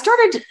 I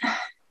started,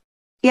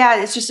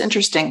 it's just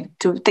interesting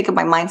to think of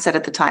my mindset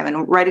at the time.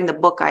 And writing the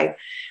book, I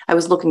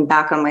was looking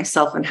back on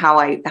myself and how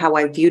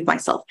I viewed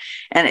myself.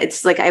 And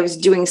it's like, I was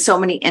doing so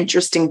many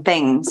interesting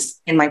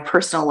things in my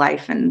personal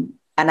life, and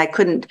I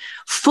couldn't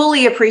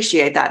fully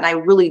appreciate that. And I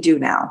really do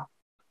now.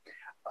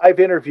 I've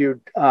interviewed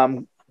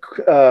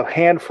a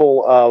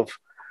handful of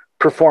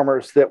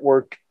performers that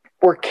were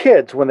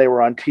kids when they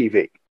were on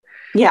TV.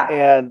 Yeah.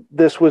 And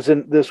this was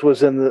in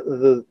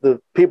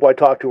the people I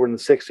talked to were in the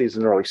 60s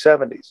and early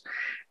 70s.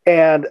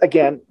 And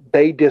again,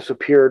 they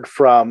disappeared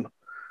from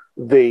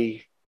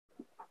the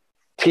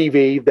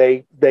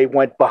TV. They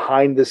went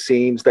behind the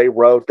scenes, they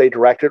wrote, they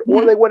directed,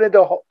 or they went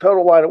into a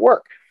total line of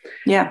work.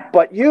 Yeah.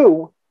 But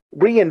you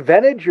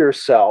reinvented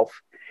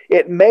yourself.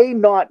 It may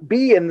not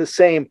be in the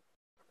same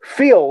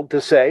field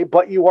to say,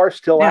 but you are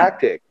still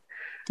acting.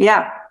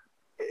 Yeah.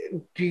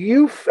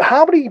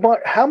 How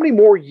many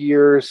more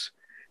years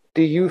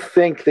do you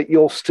think that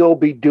you'll still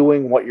be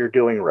doing what you're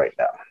doing right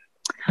now?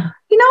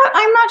 You know what?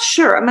 I'm not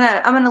sure. I'm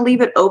gonna leave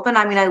it open.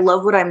 I mean, I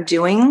love what I'm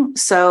doing.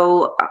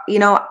 So,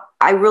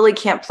 I really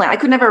can't plan. I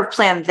could never have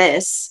planned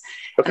this.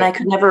 Okay. And I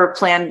could never have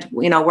planned,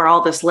 where all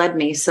this led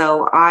me.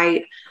 So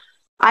I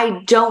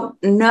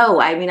don't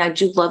know. I mean, I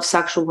do love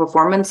sexual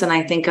performance, and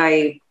I think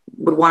I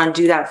would want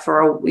to do that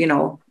for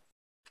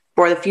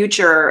the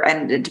future.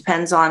 And it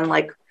depends on,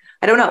 I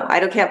don't know.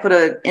 Can't put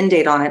an end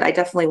date on it. I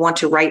definitely want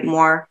to write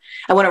more.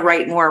 I want to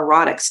write more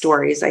erotic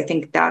stories. I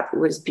think that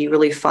would be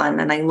really fun.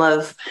 And I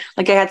love,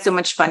 I had so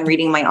much fun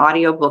reading my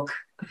audiobook.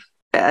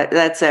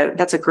 That's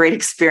a great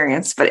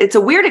experience, but it's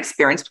a weird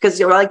experience because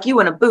you're like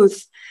you in a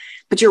booth,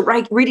 but you're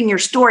reading your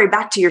story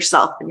back to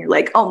yourself, and you're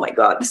like, oh my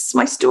God, this is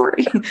my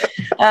story.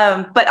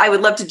 But I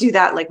would love to do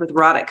that, with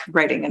erotic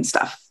writing and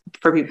stuff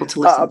for people to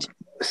listen to.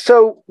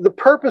 So the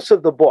purpose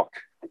of the book,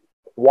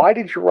 why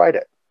did you write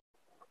it?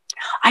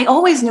 I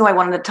always knew I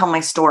wanted to tell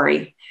my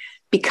story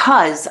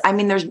because,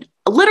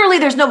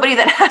 there's nobody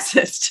that has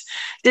this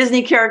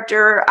Disney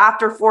character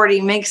after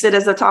 40 makes it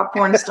as a top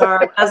porn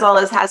star, does all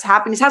this, has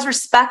happiness, has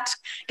respect,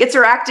 gets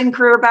her acting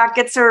career back,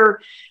 gets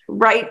her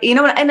right.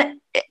 And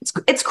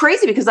it's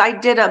crazy because I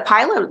did a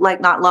pilot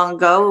not long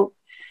ago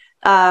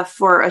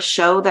for a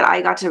show that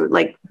I got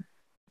to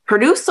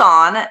produce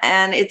on,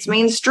 and it's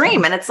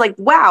mainstream. And it's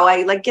wow,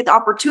 I get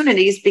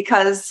opportunities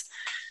because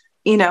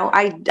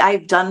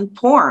I've done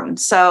porn.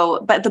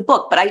 So, but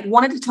I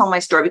wanted to tell my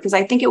story because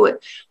I think it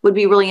would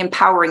be really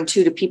empowering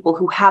too, to people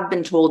who have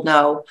been told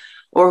no,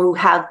 or who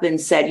have been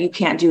said, you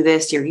can't do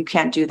this, or you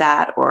can't do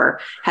that, or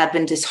have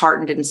been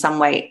disheartened in some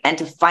way, and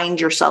to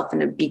find yourself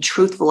and to be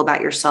truthful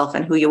about yourself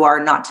and who you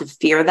are, not to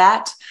fear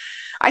that.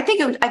 I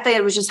think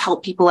it would just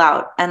help people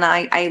out. And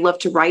I love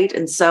to write.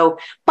 And so,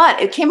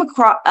 but it came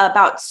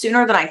about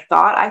sooner than I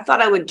thought. I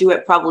thought I would do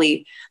it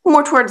probably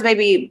more towards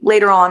maybe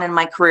later on in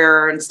my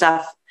career and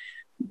stuff.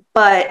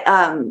 But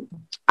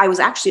I was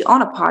actually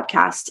on a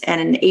podcast, and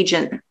an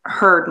agent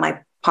heard my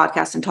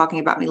podcast and talking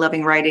about me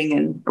loving writing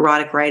and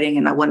erotic writing,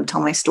 and I wanted to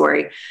tell my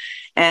story.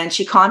 And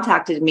she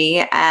contacted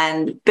me,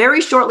 and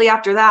very shortly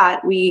after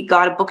that, we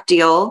got a book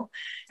deal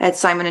at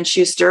Simon &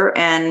 Schuster,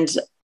 and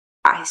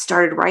I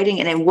started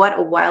writing. And what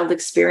a wild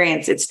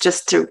experience. It's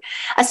just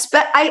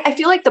I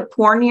feel like the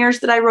porn years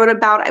that I wrote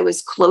about, I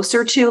was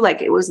closer to,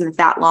 it wasn't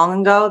that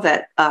long ago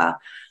that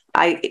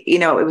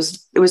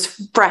it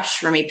was fresh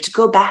for me to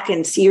go back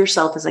and see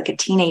yourself as a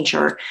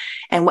teenager,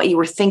 and what you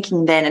were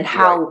thinking then, and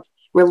how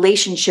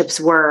relationships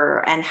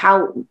were, and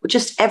how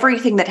just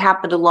everything that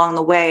happened along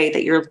the way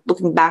that you're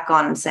looking back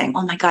on and saying,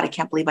 oh my God, I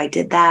can't believe I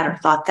did that or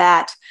thought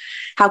that.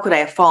 How could I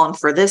have fallen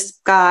for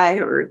this guy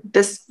or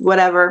this,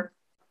 whatever.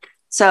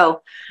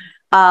 So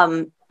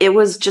it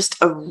was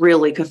just a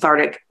really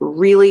cathartic,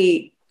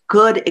 really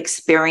good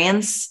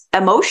experience.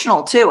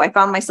 Emotional too. I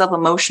found myself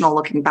emotional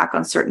looking back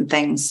on certain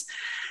things.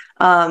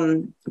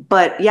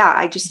 But yeah,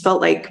 I just felt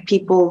like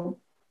people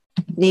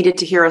needed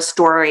to hear a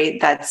story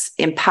that's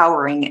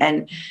empowering,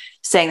 and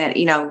saying that,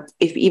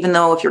 even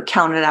if you're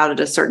counted out at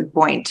a certain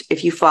point,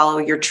 if you follow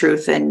your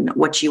truth and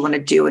what you want to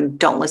do and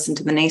don't listen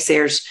to the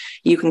naysayers,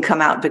 you can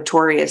come out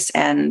victorious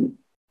and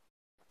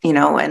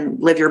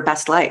live your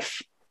best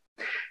life.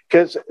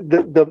 Because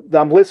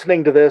I'm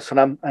listening to this,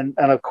 and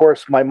of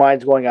course my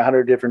mind's going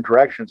 100 different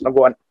directions. I'm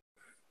going,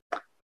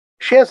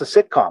 she has a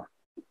sitcom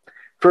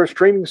for a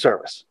streaming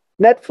service,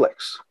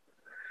 Netflix.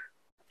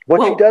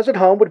 What she does at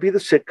home would be the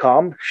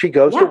sitcom. She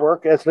goes to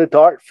work as an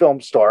adult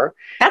film star.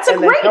 That's a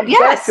great,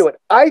 back to it.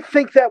 I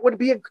think that would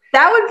be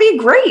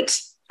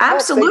great.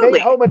 Absolutely. They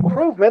made Home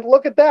Improvement.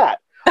 Look at that.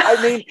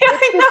 I mean,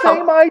 it's the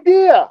same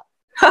idea.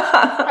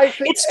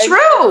 It's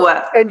true.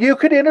 And you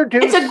could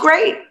introduce. It's a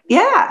great,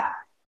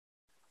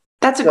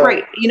 That's a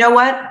great. You know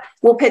what?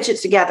 We'll pitch it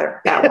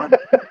together. That one.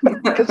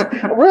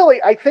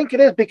 Really, I think it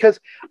is, because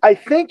I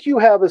think you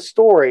have a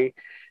story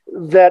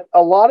that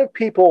a lot of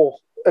people,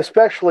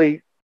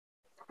 especially,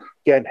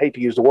 again, hate to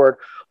use the word,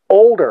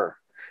 older,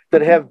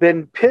 that have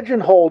been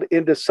pigeonholed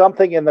into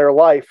something in their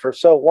life for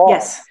so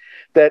long,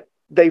 that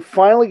they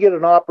finally get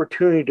an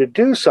opportunity to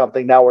do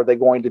something. Now, are they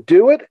going to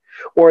do it,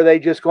 or are they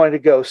just going to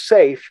go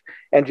safe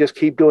and just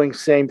keep doing the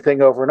same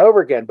thing over and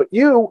over again? But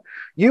you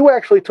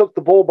actually took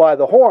the bull by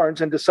the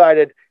horns and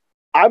decided,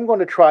 I'm going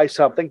to try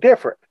something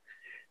different.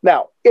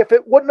 Now, if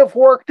it wouldn't have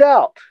worked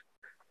out,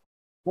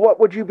 what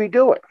would you be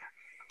doing?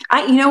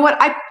 You know what?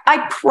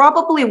 I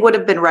probably would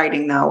have been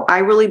writing, though. I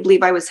really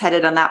believe I was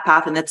headed on that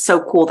path. And it's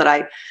so cool that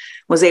I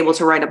was able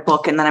to write a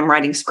book, and then I'm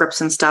writing scripts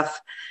and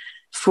stuff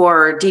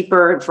for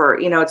Deeper, and for,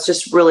 it's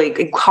just really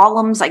in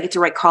columns. I get to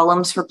write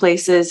columns for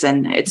places,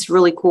 and it's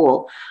really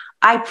cool.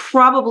 I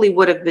probably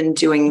would have been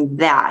doing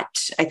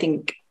that, I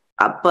think,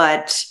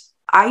 but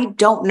I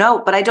don't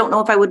know. But I don't know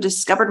if I would have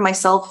discovered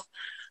myself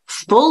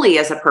fully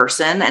as a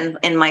person and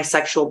in my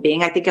sexual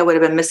being. I think I would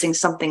have been missing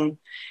something.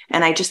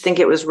 And I just think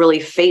it was really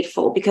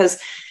fateful because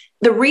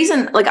the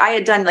reason, like I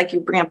had done, like you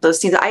bring up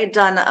those scenes, I had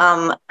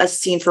done a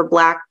scene for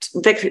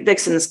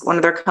Vixen's, one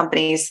of their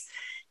companies.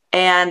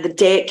 And the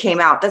day it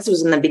came out, this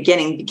was in the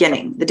beginning,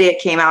 the day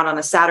it came out on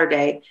a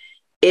Saturday,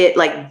 it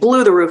like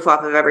blew the roof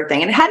off of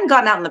everything. And it hadn't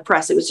gotten out in the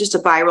press. It was just a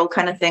viral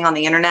kind of thing on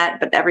the internet,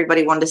 but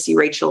everybody wanted to see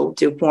Rachel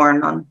do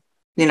porn on,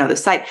 the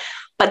site.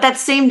 But that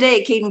same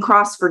day, Caden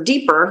Cross for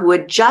Deeper, who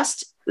had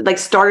just like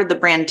started the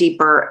brand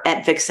Deeper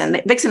at Vixen.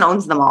 Vixen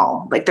owns them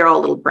all. Like they're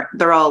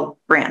all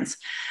brands.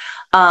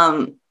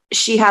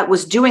 She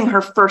was doing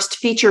her first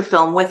feature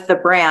film with the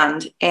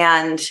brand,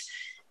 and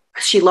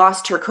she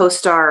lost her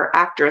co-star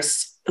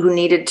actress who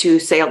needed to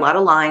say a lot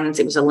of lines.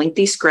 It was a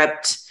lengthy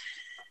script.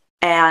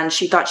 And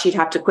she thought she'd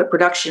have to quit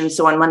production.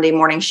 So on Monday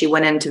morning, she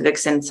went into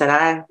Vixen and said,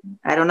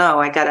 I don't know.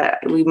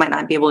 We might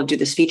not be able to do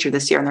this feature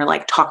this year. And they're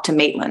like, talk to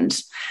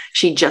Maitland.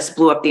 She just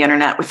blew up the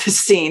internet with this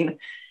scene.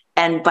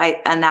 And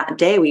that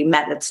day we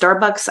met at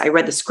Starbucks. I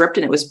read the script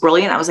and it was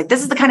brilliant. I was like,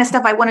 this is the kind of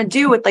stuff I want to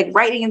do with like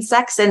writing and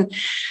sex, and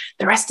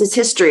the rest is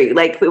history.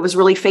 Like it was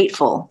really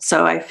fateful.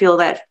 So I feel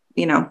that,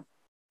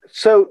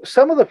 So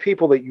some of the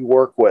people that you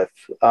work with,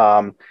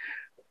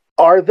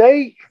 are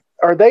they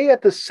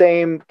at the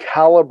same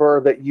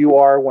caliber that you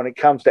are when it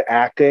comes to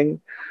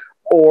acting,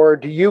 or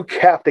do you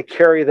have to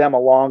carry them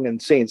along in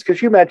scenes?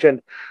 Because you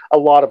mentioned a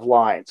lot of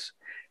lines.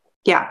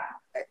 Yeah.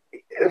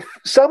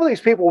 Some of these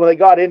people, when they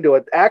got into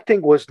it,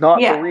 acting was not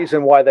the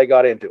reason why they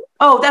got into it.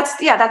 Oh, that's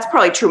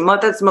probably true.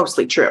 That's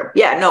mostly true.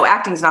 Yeah, no,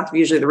 acting's not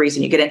usually the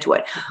reason you get into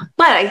it.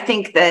 But I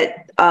think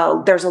that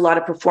there's a lot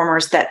of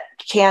performers that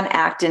can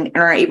act and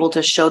are able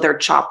to show their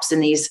chops in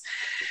these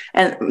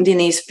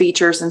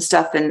features and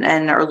stuff,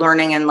 and are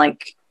learning, and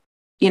like,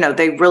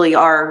 they really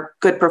are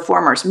good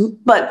performers.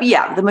 But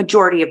yeah, the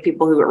majority of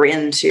people who are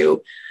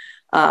into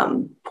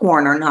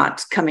porn are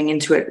not coming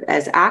into it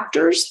as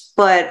actors,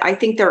 but I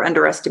think they're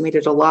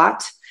underestimated a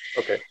lot.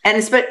 Okay.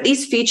 And but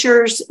these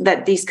features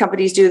that these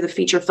companies do, the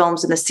feature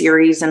films and the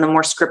series and the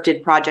more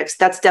scripted projects,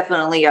 that's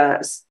definitely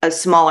a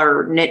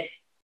smaller knit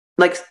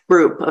like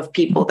group of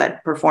people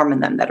that perform in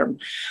them that are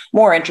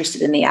more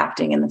interested in the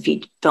acting and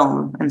the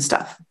film and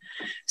stuff.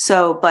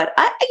 So, but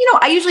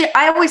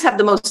I always have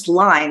the most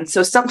lines.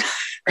 So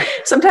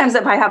sometimes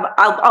if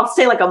I'll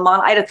say like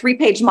I had a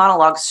 3-page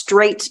monologue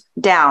straight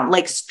down,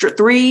 like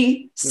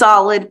 3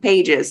 solid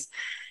pages.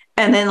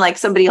 And then like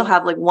somebody will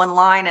have like one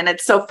line, and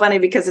it's so funny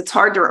because it's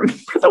hard to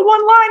remember the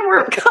one line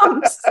where it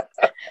comes.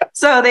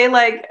 So they'll be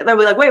like,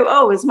 wait,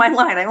 it's my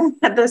line. I only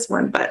had this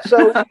one, but.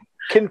 So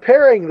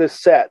comparing the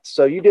sets,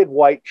 so you did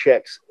White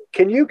Chicks.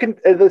 Are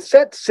the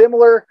sets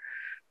similar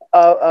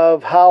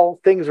of how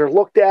things are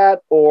looked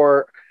at,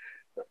 or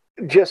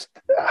just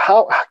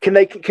how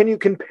can you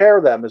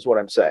compare them is what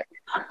I'm saying?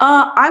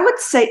 I would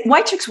say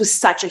White Chicks was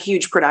such a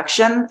huge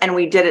production, and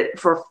we did it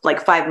for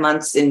like 5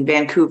 months in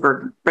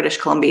Vancouver, British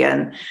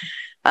Columbia.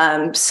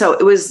 And so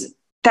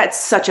that's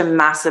such a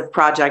massive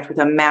project with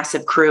a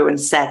massive crew and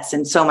sets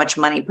and so much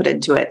money put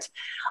into it.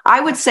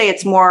 I would say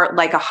it's more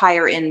like a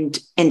higher end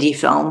indie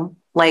film,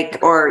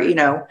 but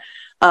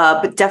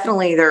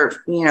definitely they're,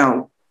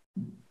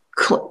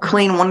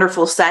 clean,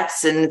 wonderful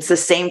sets, and it's the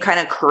same kind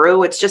of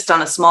crew. It's just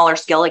on a smaller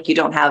scale. Like you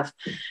don't have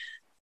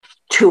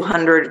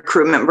 200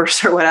 crew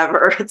members or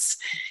whatever.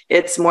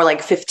 It's more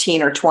like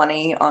 15 or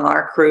 20 on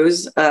our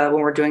crews when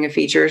we're doing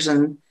features.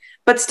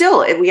 But still,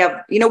 we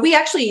have, we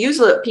actually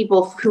use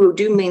people who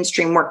do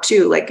mainstream work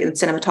too, like in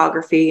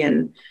cinematography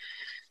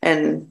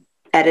and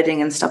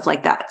editing and stuff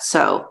like that.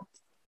 So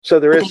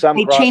there is some.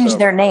 They change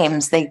their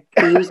names. They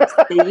use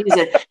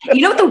it. You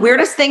know what the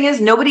weirdest thing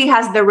is? Nobody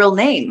has their real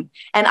name,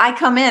 and I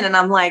come in and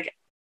I'm like,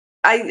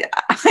 I'm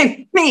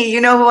me. You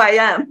know who I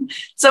am.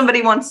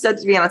 Somebody once said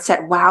to me on a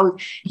set, "Wow,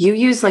 you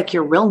use like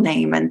your real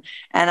name," and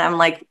I'm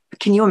like,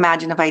 can you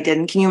imagine if I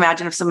didn't? Can you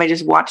imagine if somebody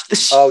just watched the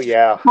show? Oh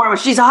yeah.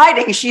 She's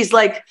hiding. She's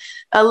like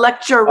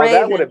Electra Raven.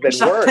 That would have been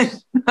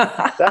worse.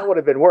 That would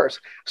have been worse.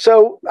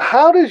 So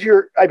how does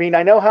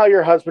I know how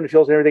your husband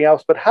feels and everything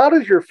else, but how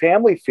does your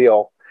family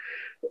feel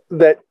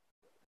that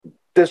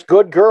this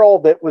good girl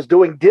that was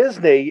doing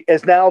Disney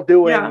is now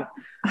doing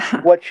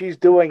what she's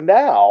doing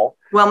now?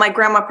 Well, my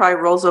grandma probably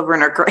rolls over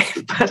in her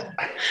grave,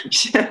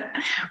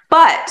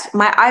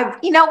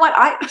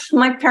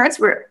 my parents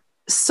were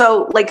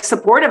so like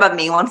supportive of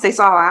me once they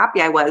saw how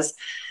happy I was.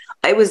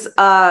 I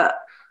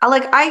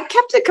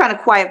kept it kind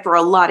of quiet for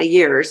a lot of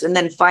years. And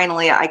then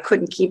finally I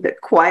couldn't keep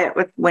it quiet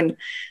when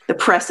the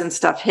press and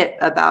stuff hit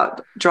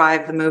about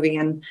Drive the movie.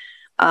 And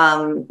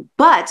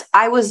but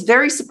I was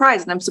very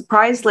surprised, and I'm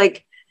surprised,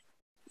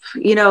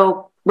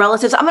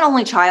 relatives. I'm an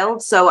only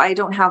child, so I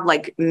don't have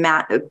like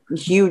a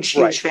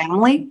huge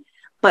family,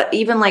 but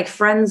even like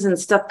friends and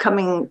stuff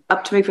coming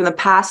up to me from the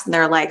past, and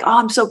they're like, "Oh,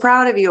 I'm so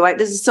proud of you.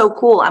 This is so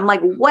cool." I'm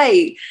like,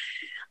 "Wait,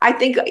 I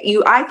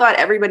thought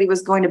everybody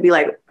was going to be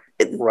like,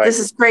 Right. This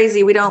is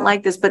crazy. We don't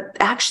like this, but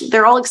actually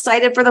they're all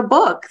excited for the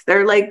book.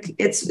 They're like,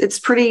 it's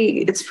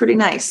pretty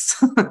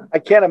nice. I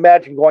can't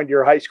imagine going to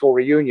your high school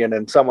reunion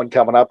and someone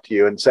coming up to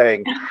you and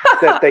saying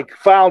that they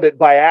found it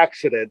by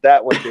accident.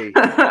 That would be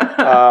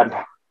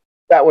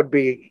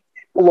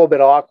a little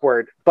bit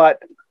awkward,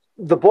 but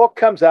the book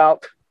comes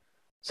out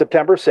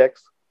September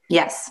 6th.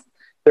 Yes.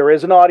 There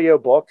is an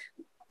audiobook.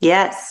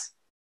 Yes.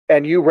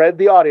 And you read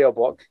the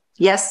audiobook.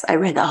 Yes, I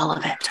read all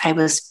of it. It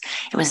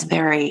was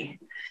very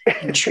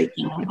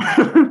intriguing.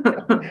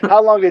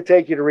 How long did it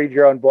take you to read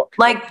your own book?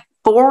 Like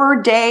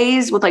 4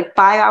 days with like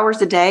 5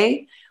 hours a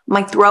day.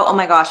 My throat, oh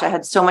my gosh, I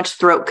had so much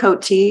throat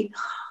coat tea.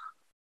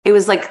 It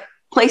was like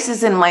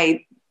places in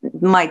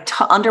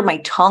under my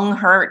tongue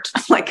hurt,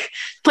 like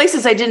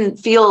places I didn't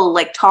feel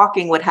like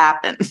talking would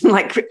happen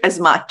like as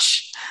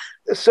much.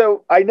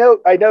 So I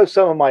know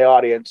some of my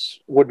audience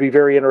would be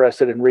very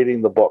interested in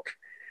reading the book.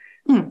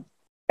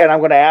 And I'm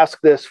going to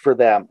ask this for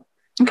them.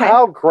 Okay.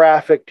 How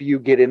graphic do you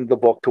get into the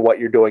book to what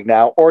you're doing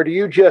now? Or do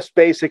you just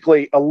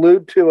basically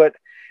allude to it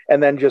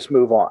and then just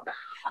move on?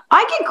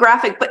 I get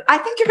graphic, but I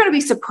think you're going to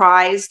be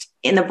surprised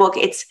in the book.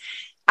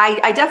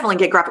 I definitely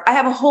get graphic. I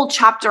have a whole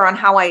chapter on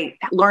how I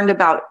learned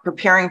about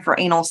preparing for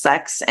anal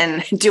sex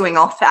and doing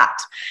all that.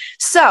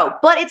 So,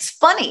 but it's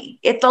funny.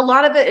 A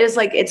lot of it is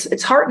like,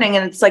 it's heartening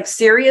and it's like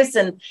serious.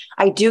 And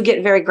I do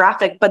get very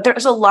graphic, but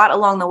there's a lot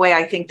along the way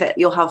I think that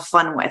you'll have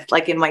fun with,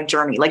 like in my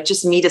journey, like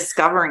just me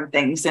discovering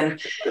things and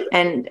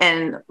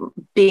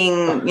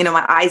being,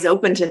 my eyes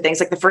open to things.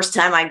 Like the first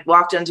time I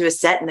walked onto a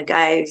set and the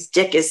guy's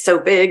dick is so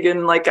big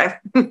and like,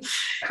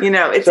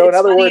 it's so in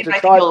other funny, words,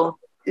 it's not,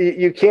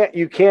 you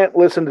can't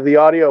listen to the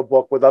audio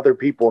book with other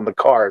people in the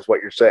car is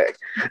what you're saying.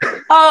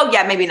 Oh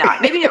yeah, maybe not.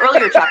 Maybe the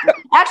earlier chapters.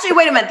 Actually,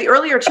 wait a minute. The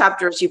earlier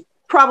chapters you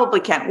probably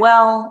can't.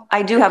 Well,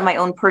 I do have my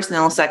own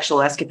personal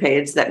sexual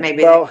escapades that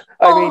maybe. Well,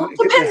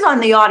 depends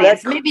on the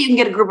audience. Maybe you can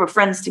get a group of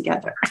friends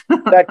together.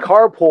 That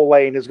carpool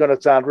lane is going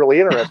to sound really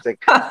interesting.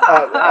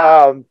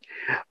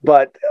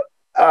 But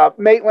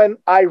Maitland,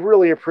 I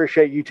really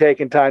appreciate you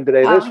taking time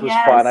today. This was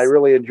fun. I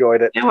really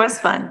enjoyed it. It was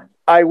fun.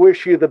 I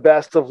wish you the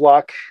best of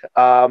luck.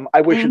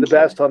 I wish you the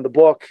best on the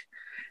book,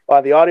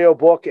 on the audio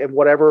book, and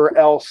whatever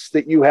else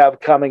that you have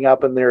coming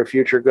up in the near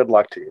future. Good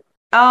luck to you.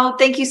 Oh,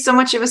 thank you so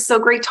much. It was so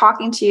great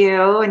talking to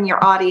you and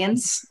your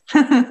audience.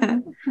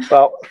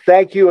 Well,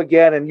 thank you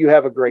again, and you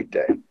have a great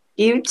day.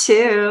 You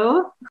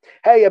too.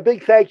 Hey, a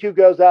big thank you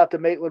goes out to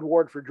Maitland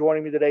Ward for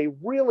joining me today.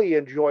 Really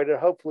enjoyed it.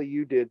 Hopefully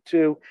you did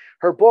too.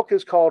 Her book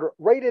is called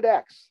Rated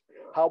X,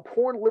 How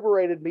Porn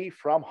Liberated Me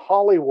from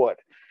Hollywood.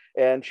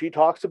 And she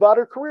talks about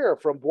her career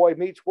from Boy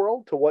Meets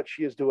World to what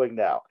she is doing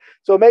now.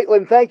 So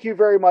Maitland, thank you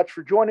very much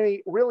for joining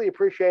me. Really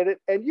appreciate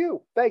it. And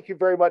you, thank you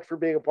very much for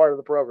being a part of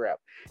the program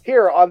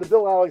here on The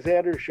Bill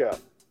Alexander Show.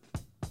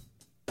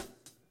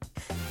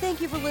 Thank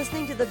you for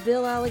listening to The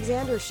Bill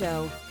Alexander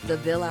Show. The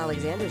Bill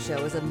Alexander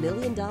Show is a $1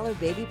 Million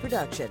Baby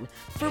production.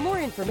 For more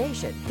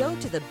information, go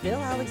to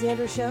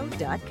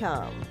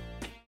thebillalexandershow.com.